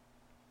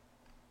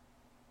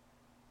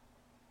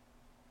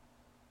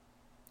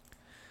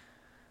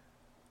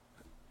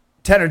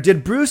 Tanner,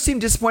 did Bruce seem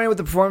disappointed with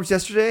the performance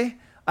yesterday?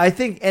 I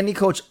think any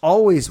coach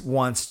always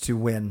wants to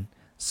win.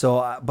 So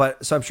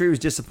I'm sure he was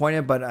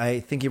disappointed, but I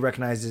think he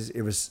recognizes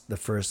it was the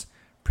first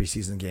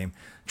preseason game.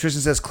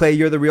 Tristan says, Clay,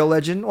 you're the real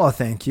legend. Well,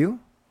 thank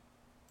you.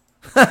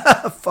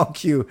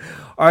 Fuck you.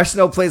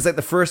 Arsenal plays like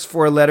the first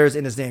 4 letters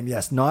in his name.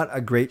 Yes, not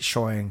a great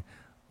showing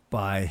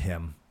by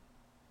him.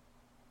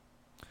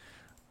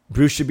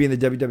 Bruce should be in the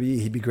WWE.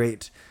 He'd be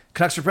great.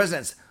 Canucks for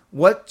presidents.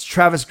 What's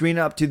Travis Green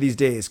up to these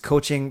days?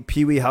 Coaching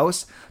Pee Wee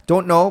House?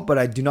 Don't know, but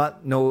I do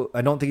not know.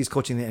 I don't think he's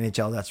coaching the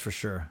NHL. That's for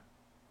sure.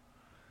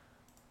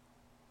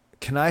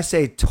 Can I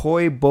say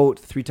toy boat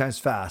 3 times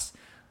fast?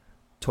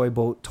 Toy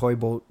boat, toy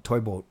boat, toy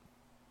boat.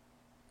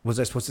 What was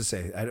I supposed to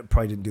say? I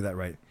probably didn't do that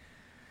right.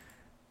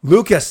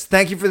 Lucas,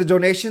 thank you for the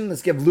donation.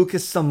 Let's give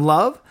Lucas some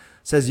love.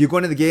 Says, you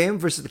going to the game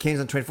versus the Canes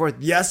on 24th?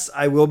 Yes,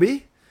 I will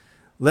be.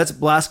 Let's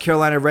blast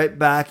Carolina right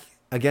back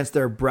against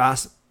their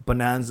brass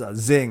bonanza.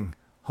 Zing.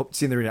 Hope to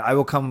see you in the arena. I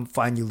will come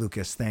find you,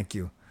 Lucas. Thank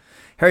you.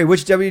 Harry,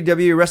 which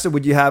WWE wrestler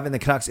would you have in the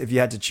Canucks if you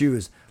had to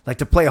choose? Like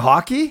to play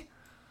hockey?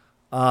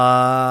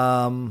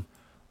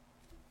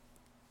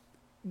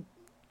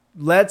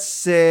 Let's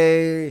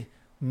say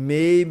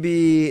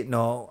maybe...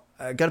 No,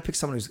 I got to pick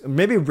someone who's...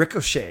 Maybe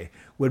Ricochet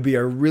would be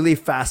a really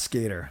fast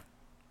skater.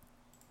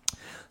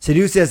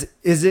 Sadhu says,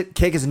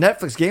 Cake is a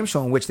Netflix game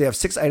show in which they have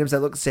 6 items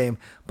that look the same,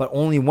 but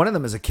only one of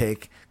them is a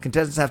cake.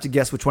 Contestants have to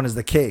guess which one is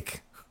the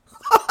cake.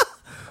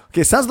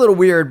 Okay, sounds a little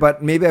weird,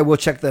 but maybe I will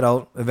check that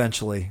out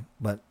eventually,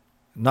 but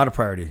not a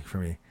priority for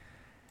me.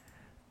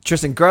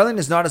 Tristan, Garland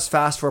is not as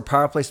fast for a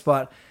power play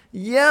spot.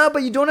 Yeah,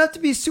 but you don't have to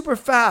be super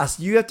fast.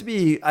 You have to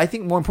be, I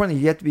think more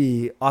importantly, you have to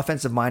be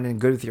offensive minded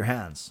and good with your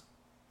hands.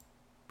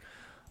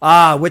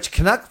 Which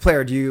Canuck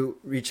player do you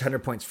reach 100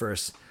 points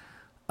first?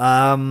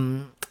 I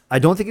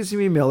don't think it's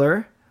going to be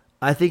Miller.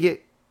 I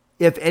think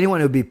if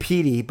anyone, it would be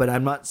Petey, but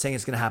I'm not saying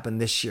it's going to happen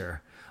this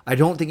year. I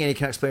don't think any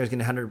Canucks player is going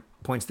to 100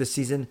 points this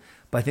season,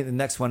 but I think the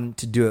next one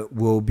to do it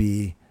will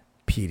be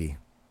Petey.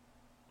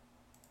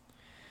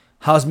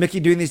 How's Mickey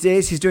doing these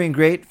days? He's doing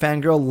great.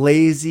 Fangirl,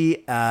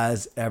 lazy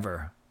as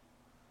ever.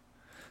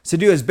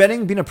 Sadhu, has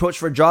Benning been approached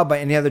for a job by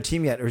any other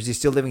team yet, or is he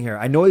still living here?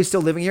 I know he's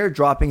still living here,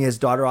 dropping his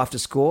daughter off to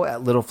school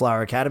at Little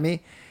Flower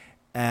Academy,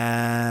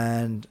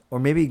 or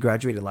maybe he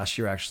graduated last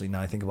year, actually,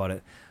 now I think about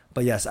it.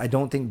 But yes, I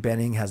don't think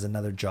Benning has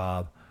another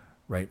job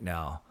right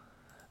now.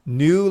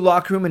 New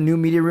locker room and new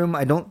media room.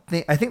 I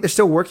think they're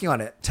still working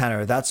on it,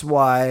 Tanner. That's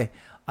why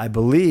one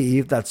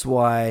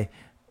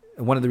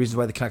of the reasons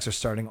why the Canucks are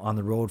starting on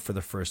the road for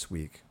the first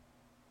week.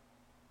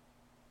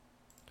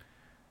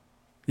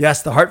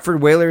 Yes, the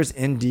Hartford Whalers,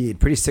 indeed.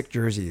 Pretty sick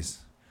jerseys.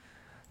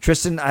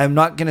 Tristan, I'm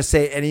not going to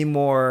say any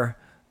more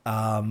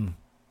tongue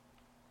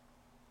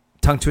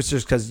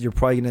twisters because you're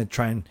probably going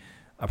to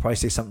I'll probably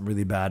say something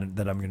really bad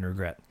that I'm going to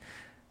regret.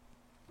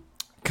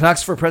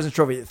 Canucks for President's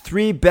Trophy.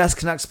 3 best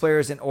Canucks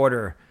players in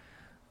order.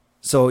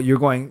 So you're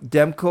going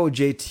Demko,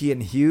 JT,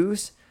 and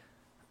Hughes.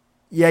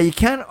 Yeah, you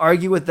can't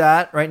argue with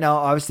that right now.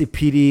 Obviously,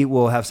 PD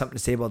will have something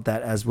to say about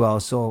that as well.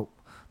 So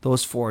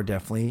those 4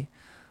 definitely.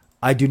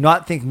 I do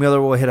not think Miller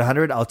will hit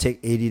 100. I'll take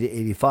 80 to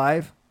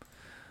 85.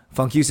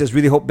 Funk Hughes says,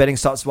 really hope Betting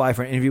stops by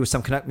for an interview with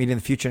some Canuck media in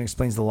the future and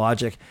explains the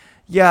logic.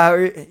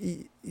 Yeah,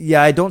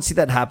 I don't see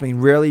that happening.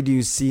 Rarely do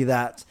you see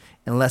that.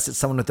 Unless it's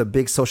someone with a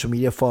big social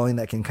media following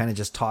that can kind of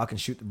just talk and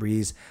shoot the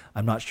breeze.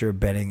 I'm not sure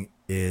Benning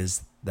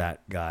is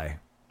that guy.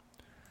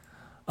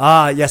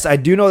 Yes, I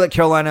do know that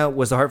Carolina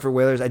was the Hartford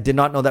Whalers. I did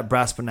not know that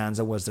Brass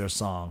Bonanza was their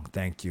song.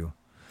 Thank you.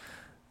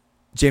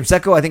 James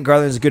Secco, I think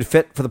Garland is a good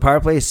fit for the power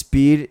play.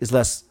 Speed is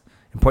less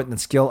important than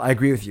skill. I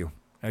agree with you.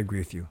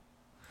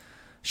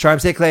 Sharm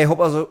say, Clay,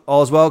 hope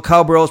all is well.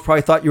 Kyle Burrows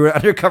probably thought you were an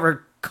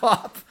undercover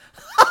cop.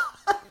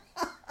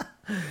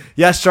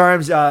 Yes,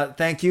 Sharms,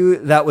 thank you.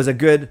 That was a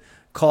good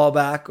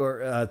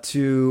callback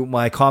to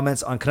my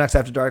comments on Canucks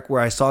After Dark where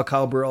I saw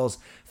Kyle Burrows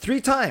 3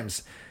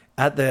 times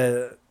at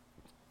the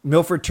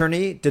Milford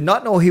tourney. Did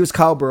not know he was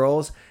Kyle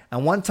Burrows.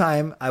 And one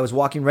time I was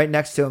walking right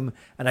next to him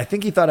and I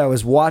think he thought I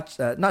was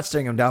not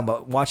staring him down,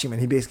 but watching him.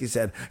 And he basically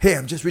said, hey,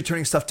 I'm just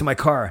returning stuff to my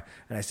car.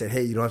 And I said,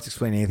 hey, you don't have to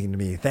explain anything to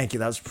me. Thank you.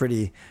 That was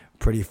pretty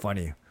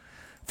funny.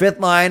 5th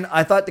line,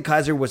 I thought the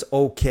Kaiser was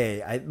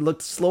okay. I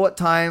looked slow at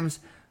times.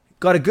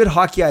 Got a good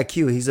hockey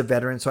IQ. He's a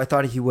veteran, so I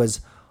thought he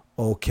was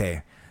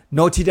okay.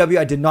 No TW,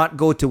 I did not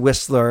go to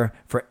Whistler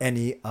for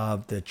any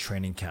of the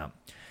training camp.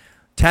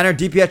 Tanner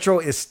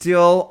DiPietro is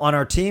still on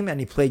our team, and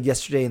he played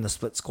yesterday in the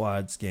split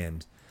squads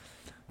games.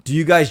 Do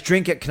you guys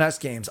drink at Canucks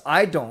games?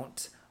 I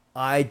don't.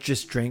 I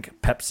just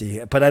drink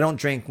Pepsi, but I don't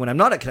drink when I'm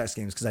not at Canucks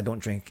games because I don't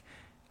drink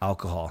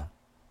alcohol.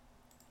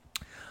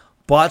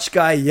 Botch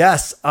Guy,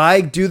 yes,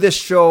 I do this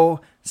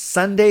show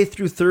Sunday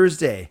through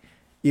Thursday.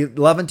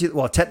 11 to,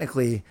 well,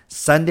 technically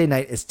Sunday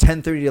night is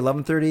 10:30 to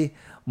 11:30.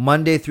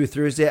 Monday through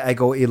Thursday, I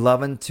go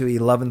 11 to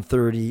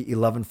 11:30,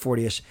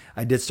 11:40ish.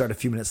 I did start a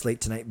few minutes late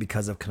tonight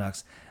because of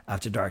Canucks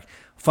After Dark.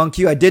 Funk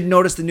you, I did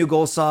notice the new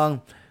goal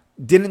song.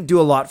 Didn't do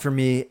a lot for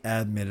me,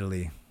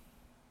 admittedly.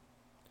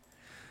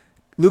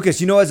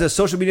 Lucas, as a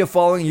social media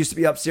following used to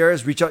be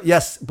upstairs, reach out.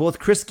 Yes, both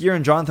Chris Gear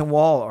and Jonathan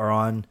Wall are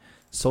on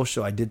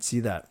social. I did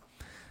see that.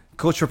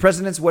 Coach for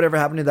Presidents, whatever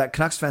happened to that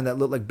Canucks fan that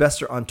looked like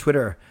Boeser on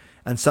Twitter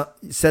and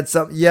said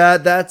something? Yeah,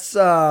 that's,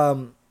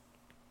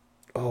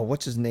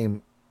 what's his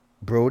name?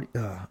 Brody?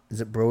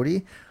 Is it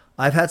Brody?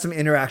 I've had some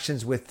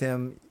interactions with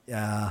him.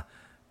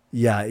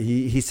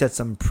 He said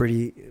some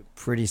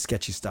pretty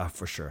sketchy stuff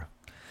for sure.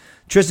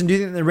 Tristan, do you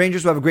think the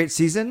Rangers will have a great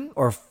season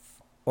or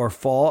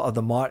fall of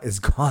the Mott is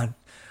gone?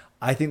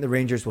 I think the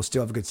Rangers will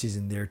still have a good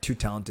season. They're too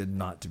talented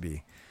not to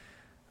be.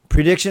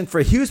 Prediction for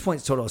Hughes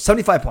points total,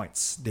 75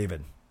 points,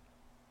 David.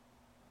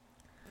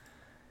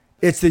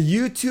 It's the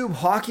YouTube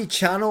Hockey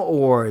Channel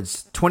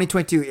Awards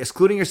 2022,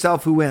 excluding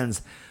yourself, who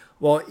wins?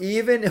 Well,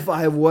 even if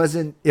I was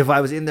in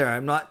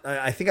there,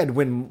 I think I'd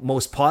win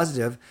most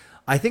positive.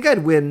 I think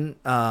I'd win,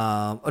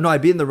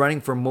 I'd be in the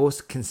running for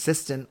most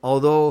consistent,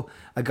 although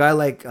a guy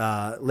like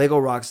Lego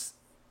Rocks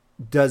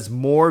does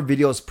more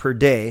videos per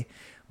day,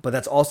 but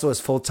that's also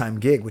his full-time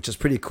gig, which is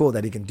pretty cool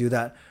that he can do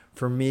that.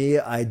 For me,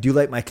 I do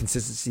like my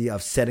consistency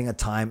of setting a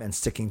time and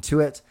sticking to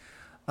it.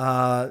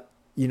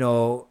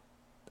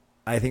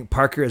 I think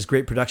Parker has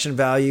great production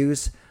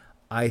values.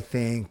 I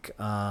think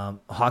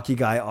Hockey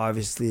Guy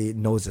obviously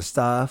knows his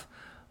stuff.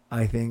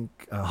 I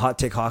think Hot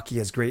Take Hockey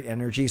has great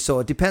energy. So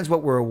it depends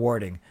what we're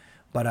awarding.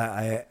 But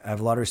I have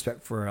a lot of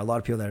respect for a lot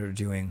of people that are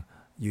doing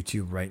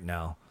YouTube right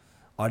now.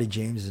 Audie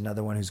James is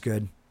another one who's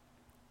good.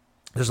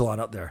 There's a lot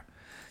out there.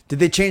 Did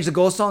they change the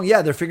goal song?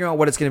 Yeah, they're figuring out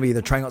what it's going to be.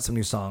 They're trying out some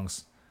new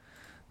songs.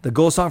 The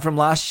goal song from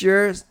last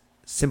year,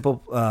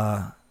 Simple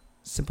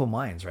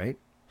Minds, right?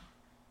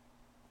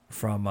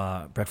 From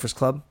Breakfast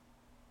Club.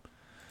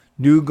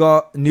 New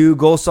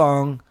goal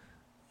song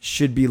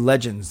should be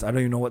Legends. I don't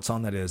even know what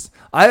song that is.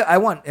 I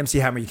want MC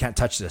Hammer, You Can't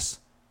Touch This.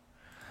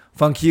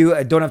 Funk You,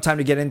 I don't have time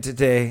to get into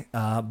today,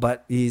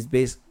 but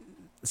he's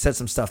said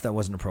some stuff that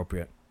wasn't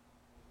appropriate.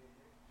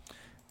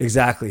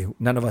 Exactly.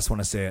 None of us want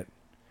to say it.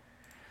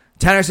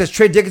 Tanner says,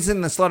 trade Dickinson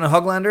in the slot on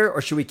Hoglander,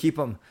 or should we keep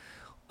him?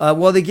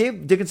 Well, they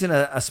gave Dickinson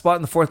a spot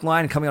in the fourth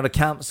line coming out of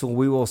camp, so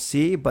we will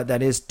see, but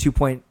that is 2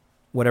 point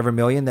whatever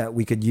million that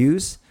we could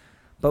use.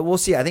 But we'll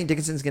see. I think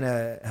Dickinson's going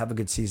to have a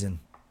good season.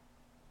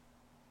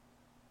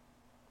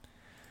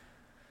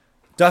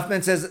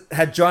 Duffman says,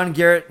 had John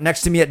Garrett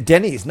next to me at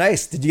Denny's.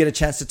 Nice. Did you get a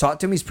chance to talk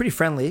to him? He's pretty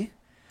friendly.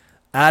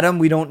 Adam,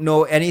 we don't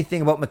know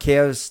anything about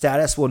Mikheiv's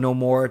status. We'll know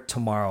more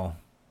tomorrow.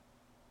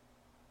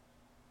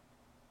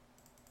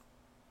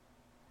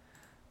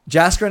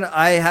 Jaskrin,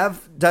 I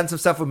have done some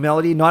stuff with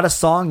Melody. Not a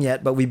song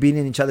yet, but we've been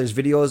in each other's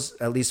videos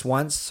at least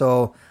once.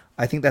 So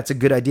I think that's a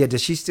good idea.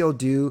 Does she still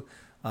do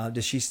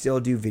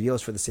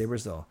videos for the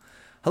Sabres, though?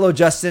 Hello,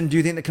 Justin. Do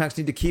you think the Canucks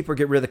need to keep or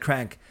get rid of the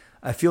crank?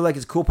 I feel like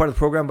it's a cool part of the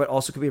program, but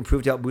also could be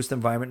improved to help boost the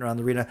environment around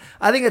the arena.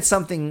 I think it's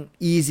something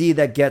easy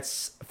that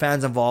gets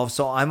fans involved,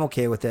 so I'm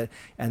okay with it.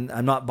 And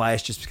I'm not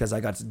biased just because I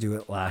got to do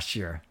it last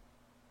year.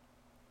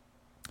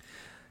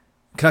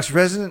 Canucks for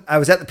President, I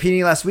was at the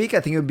PD last week. I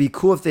think it would be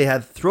cool if they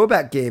had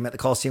throwback game at the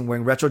Coliseum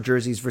wearing retro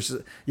jerseys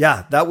versus...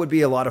 Yeah, that would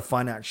be a lot of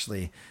fun,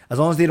 actually. As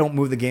long as they don't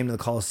move the game to the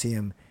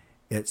Coliseum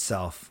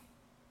itself.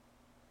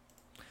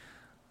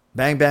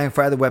 Bang, bang,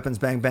 fire the weapons.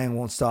 Bang, bang,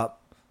 won't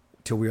stop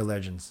till we're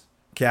legends.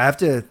 Okay, I have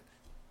to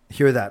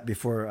hear that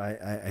before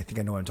I think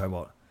I know what I'm talking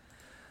about.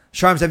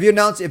 Sharms, have you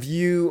announced if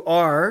you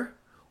are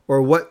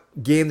or what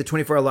game the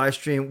 24-hour live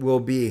stream will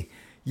be?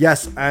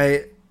 Yes,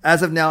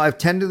 as of now, I've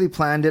tentatively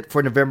planned it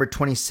for November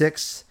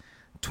 26th,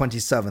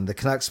 27th. The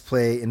Canucks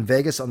play in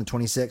Vegas on the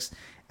 26th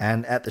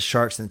and at the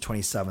Sharks on the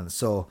 27th.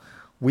 So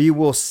we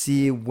will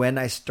see when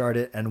I start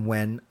it and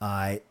when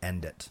I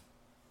end it.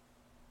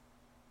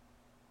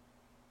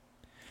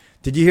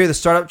 Did you hear the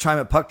startup chime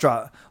at puck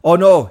drop? Oh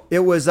no, it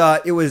was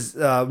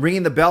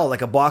ringing the bell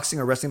like a boxing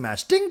or wrestling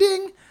match. Ding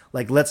ding.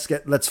 Like let's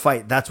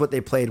fight. That's what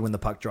they played when the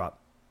puck dropped.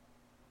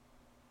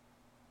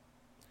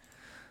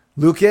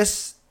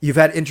 Lucas, you've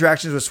had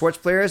interactions with sports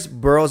players,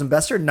 Burrows and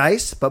Boeser.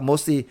 Nice, but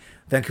mostly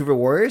Vancouver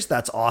Warriors.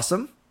 That's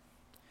awesome.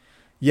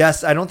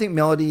 Yes, I don't think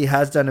Melody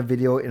has done a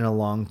video in a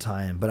long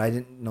time, but I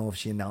didn't know if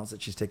she announced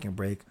that she's taking a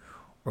break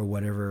or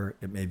whatever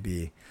it may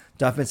be.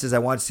 Duffman says, I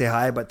wanted to say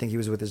hi, but think he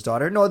was with his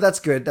daughter. No, that's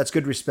good. That's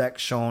good respect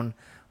shown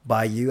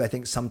by you. I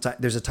think sometimes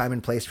there's a time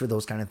and place for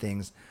those kind of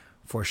things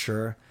for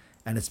sure.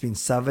 And it's been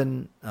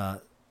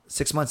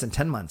 6 months and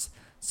 10 months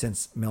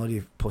since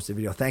Melody posted a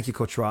video. Thank you,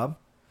 Coach Rob.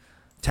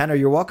 Tanner,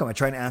 you're welcome. I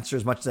try and answer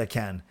as much as I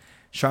can.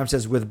 Sharm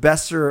says, with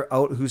Boeser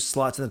out, who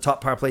slots in the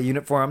top power play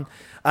unit for him?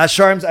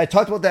 Sharms, I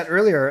talked about that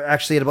earlier,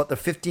 actually, at about the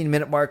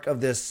 15-minute mark of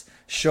this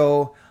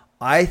show.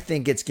 I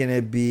think it's going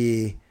to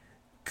be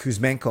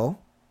Kuzmenko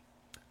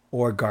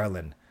or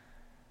Garland.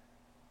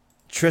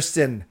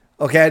 Tristan.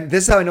 Okay,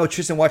 this is how I know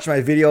Tristan watched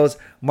my videos.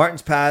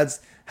 Martin's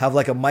pads have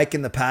like a mic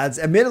in the pads.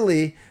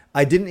 Admittedly,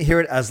 I didn't hear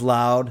it as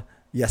loud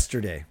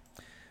yesterday.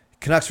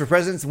 Canucks for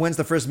Presidents wins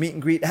the first meet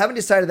and greet. I haven't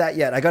decided that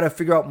yet. I got to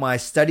figure out my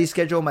study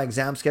schedule, my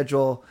exam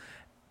schedule,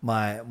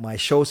 my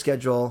show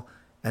schedule,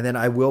 and then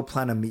I will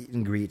plan a meet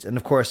and greet. And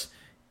of course,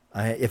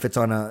 if it's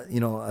on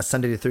a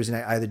Sunday to Thursday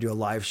night, I either do a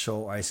live show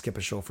or I skip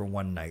a show for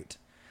one night.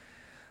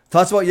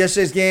 Thoughts about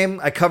yesterday's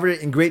game? I covered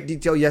it in great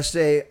detail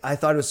yesterday. I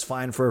thought it was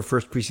fine for a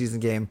first preseason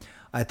game.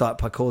 I thought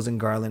Podkolzin,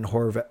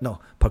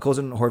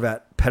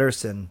 Horvat,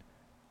 Pettersson.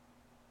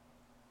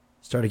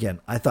 Start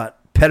again. I thought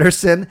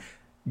Pettersson,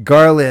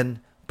 Garland,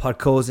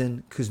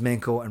 Podkolzin,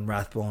 Kuzmenko, and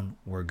Rathbone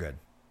were good.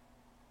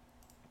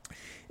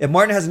 If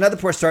Martin has another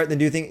poor start, then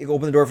do you think it will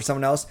open the door for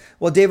someone else?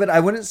 Well, David, I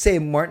wouldn't say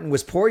Martin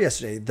was poor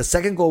yesterday. The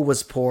second goal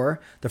was poor.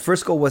 The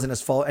first goal wasn't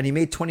his fault, and he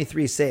made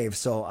 23 saves,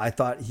 so I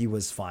thought he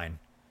was fine.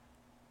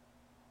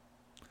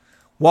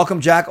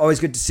 Welcome, Jack. Always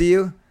good to see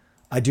you.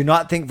 I do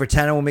not think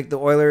Virtanen will make the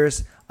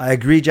Oilers. I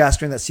agree,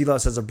 Jaskrin, that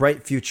Silas has a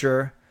bright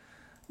future.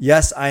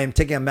 Yes, I am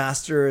taking a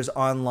master's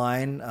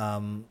online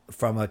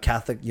from a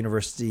Catholic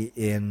university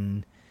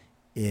in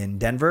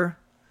Denver.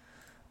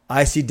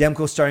 I see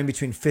Demko starting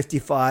between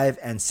 55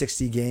 and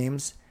 60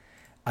 games.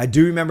 I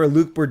do remember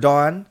Luc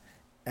Bourdon.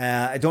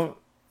 I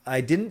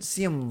didn't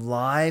see him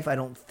live, I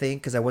don't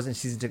think, because I wasn't a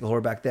season ticket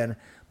holder back then,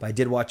 but I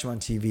did watch him on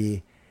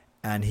TV,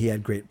 and he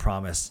had great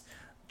promise.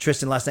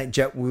 Tristan, last night,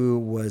 Jet Wu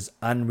was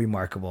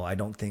unremarkable. I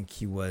don't think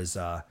he was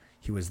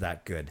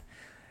that good.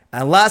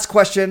 And last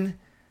question,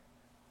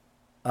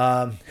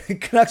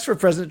 Canucks for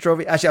President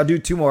Trophy. Actually, I'll do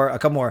a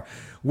couple more.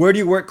 Where do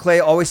you work, Clay?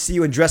 Always see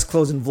you in dress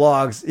clothes and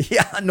vlogs.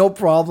 Yeah, no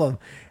problem.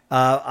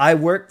 I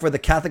work for the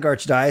Catholic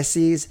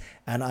Archdiocese,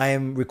 and I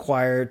am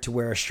required to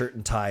wear a shirt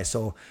and tie.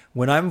 So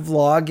when I'm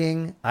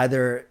vlogging,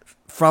 either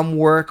from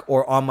work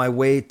or on my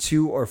way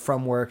to or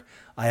from work,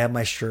 I have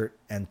my shirt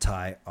and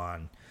tie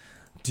on.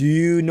 Do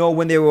you know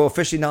when they will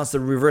officially announce the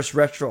reverse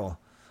retro?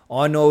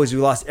 All I know is we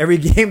lost every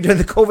game during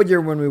the COVID year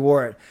when we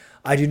wore it.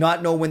 I do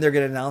not know when they're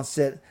going to announce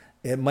it.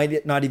 It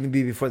might not even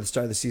be before the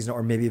start of the season,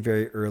 or maybe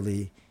very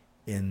early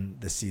in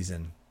the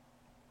season.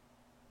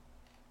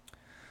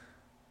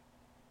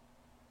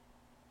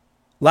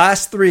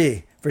 Last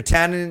three.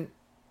 Virtanen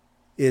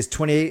is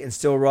 28 and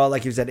still raw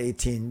like he was at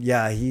 18.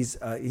 Yeah, he's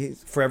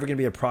forever going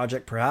to be a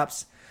project,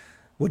 perhaps.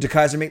 Will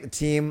DeKaiser make the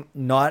team?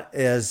 Not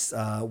as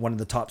one of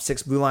the top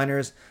 6 blue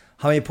liners.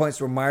 How many points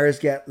will Myers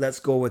get?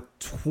 Let's go with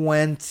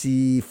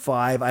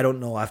 25. I don't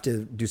know. I have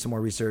to do some more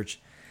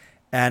research.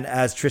 And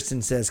as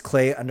Tristan says,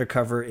 Clay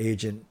undercover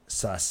agent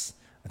sus.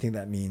 I think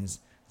that means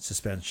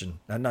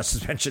suspension. Not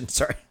suspension,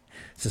 sorry.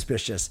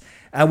 Suspicious.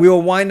 And we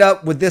will wind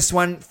up with this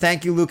one.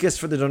 Thank you, Lucas,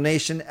 for the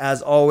donation,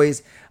 as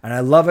always. And I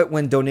love it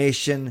when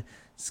donations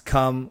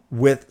come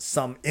with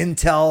some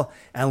intel.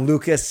 And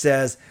Lucas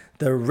says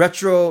the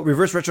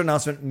reverse retro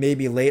announcement may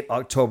be late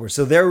October.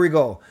 So there we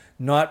go.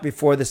 Not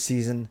before the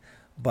season,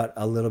 but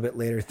a little bit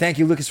later. Thank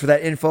you, Lucas, for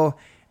that info.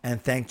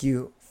 And thank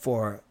you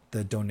for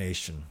the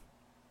donation.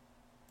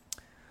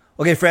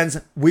 Okay, friends,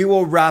 we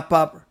will wrap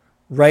up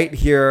right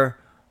here,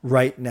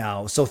 right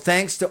now. So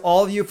thanks to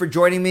all of you for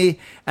joining me.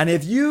 And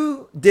if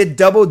you did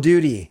double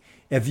duty,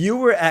 if you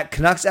were at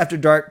Canucks After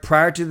Dark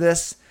prior to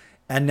this,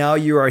 and now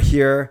you are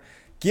here,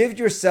 give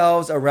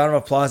yourselves a round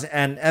of applause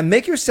and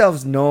make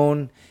yourselves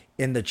known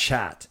in the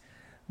chat.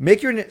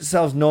 Make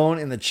yourselves known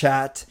in the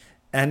chat.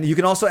 And you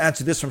can also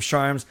answer this from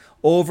Sharms.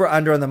 Over,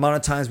 under on the amount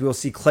of times we will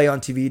see Clay on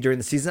TV during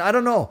the season. I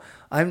don't know.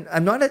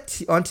 I'm not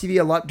on TV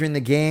a lot during the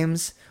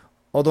games.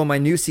 Although my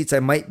new seats I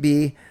might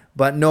be.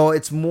 But no,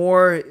 it's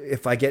more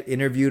if I get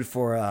interviewed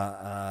for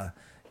a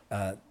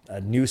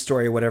news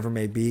story or whatever it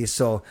may be.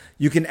 So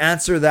you can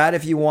answer that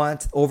if you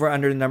want, over,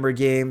 under the number of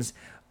games.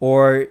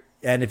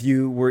 And if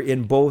you were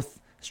in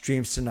both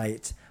streams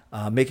tonight,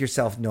 make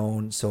yourself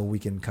known so we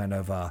can kind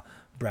of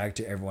brag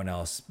to everyone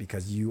else,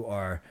 because you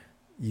are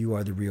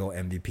the real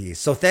MVP.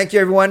 So thank you,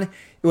 everyone.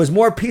 It was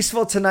more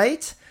peaceful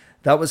tonight.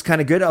 That was kind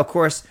of good. Of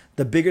course,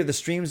 the bigger the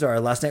streams are.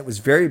 Last night was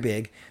very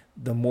big.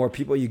 The more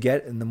people you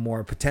get and the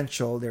more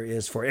potential there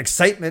is for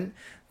excitement.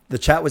 The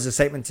chat was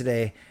excitement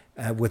today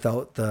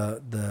without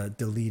the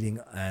deleting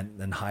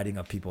and hiding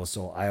of people.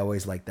 So I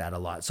always like that a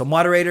lot. So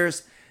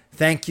moderators,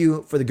 thank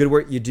you for the good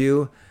work you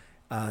do.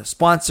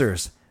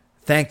 Sponsors,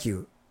 thank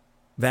you.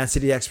 Van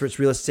City Experts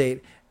Real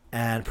Estate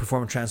and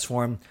Perform and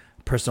Transform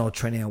Personal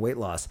Training and Weight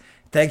Loss.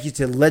 Thank you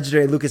to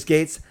legendary Lucas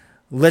Gates,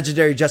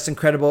 legendary Justin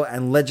Credible,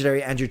 and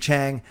legendary Andrew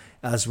Chang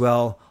as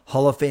well.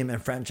 Hall of Fame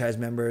and franchise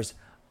members.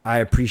 I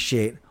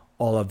appreciate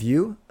all of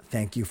you.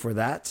 Thank you for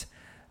that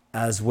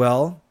as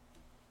well.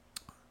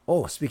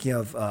 Oh, speaking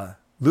of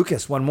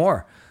Lucas, one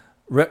more.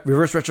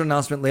 Reverse retro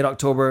announcement late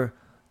October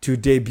to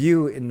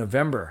debut in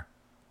November.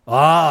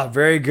 Ah,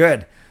 very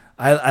good.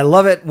 I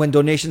love it when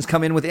donations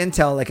come in with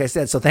intel, like I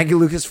said. So thank you,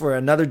 Lucas, for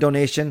another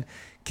donation.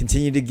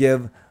 Continue to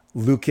give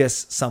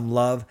Lucas some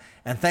love.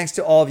 And thanks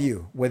to all of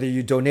you, whether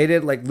you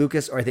donated like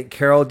Lucas or I think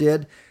Carol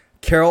did.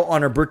 Carol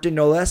on her birthday,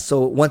 no less.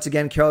 So once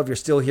again, Carol, if you're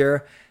still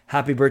here,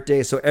 happy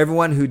birthday. So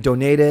everyone who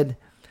donated,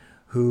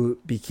 who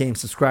became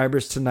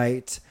subscribers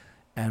tonight,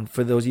 and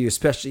for those of you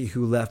especially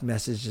who left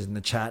messages in the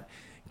chat,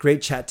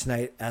 great chat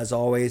tonight as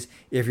always.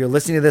 If you're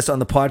listening to this on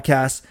the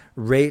podcast,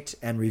 rate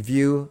and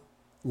review.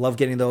 Love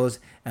getting those.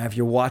 And if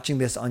you're watching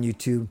this on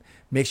YouTube,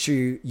 make sure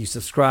you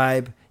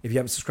subscribe. If you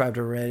haven't subscribed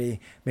already,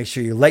 make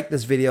sure you like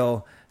this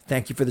video.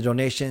 Thank you for the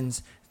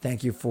donations.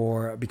 Thank you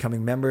for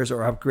becoming members or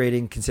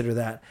upgrading. Consider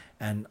that.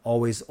 And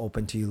always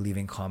open to you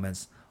leaving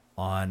comments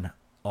on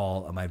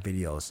all of my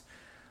videos.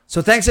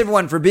 So thanks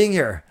everyone for being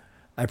here.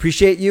 I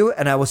appreciate you.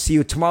 And I will see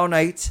you tomorrow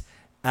night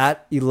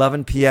at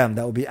 11 p.m.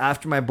 That will be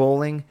after my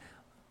bowling.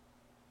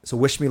 So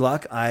wish me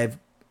luck. I've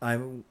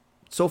gotten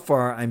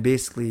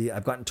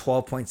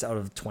 12 points out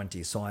of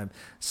 20. So I'm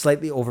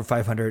slightly over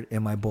 500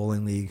 in my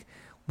bowling league.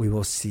 We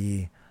will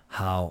see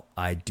how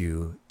I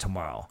do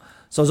tomorrow.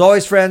 So as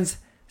always, friends,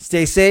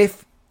 stay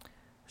safe,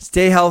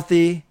 stay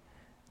healthy,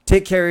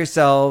 take care of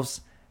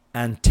yourselves,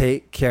 and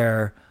take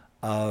care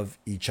of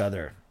each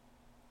other.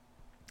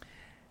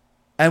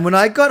 And when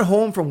I got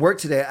home from work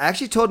today, I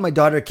actually told my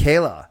daughter,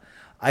 Kayla,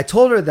 I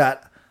told her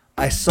that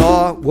I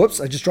saw,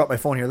 I just dropped my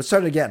phone here. Let's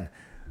start it again.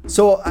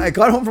 So I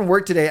got home from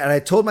work today and I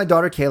told my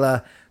daughter,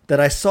 Kayla, that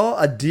I saw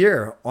a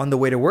deer on the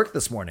way to work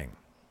this morning.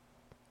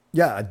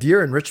 Yeah, a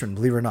deer in Richmond,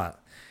 believe it or not.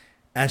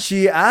 And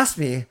she asked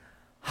me,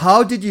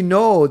 how did you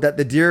know that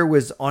the deer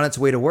was on its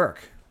way to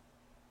work?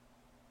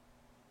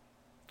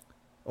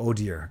 Oh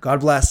dear.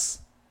 God bless.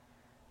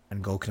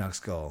 And go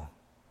Canucks go.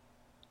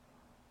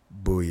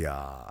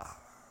 Booyah.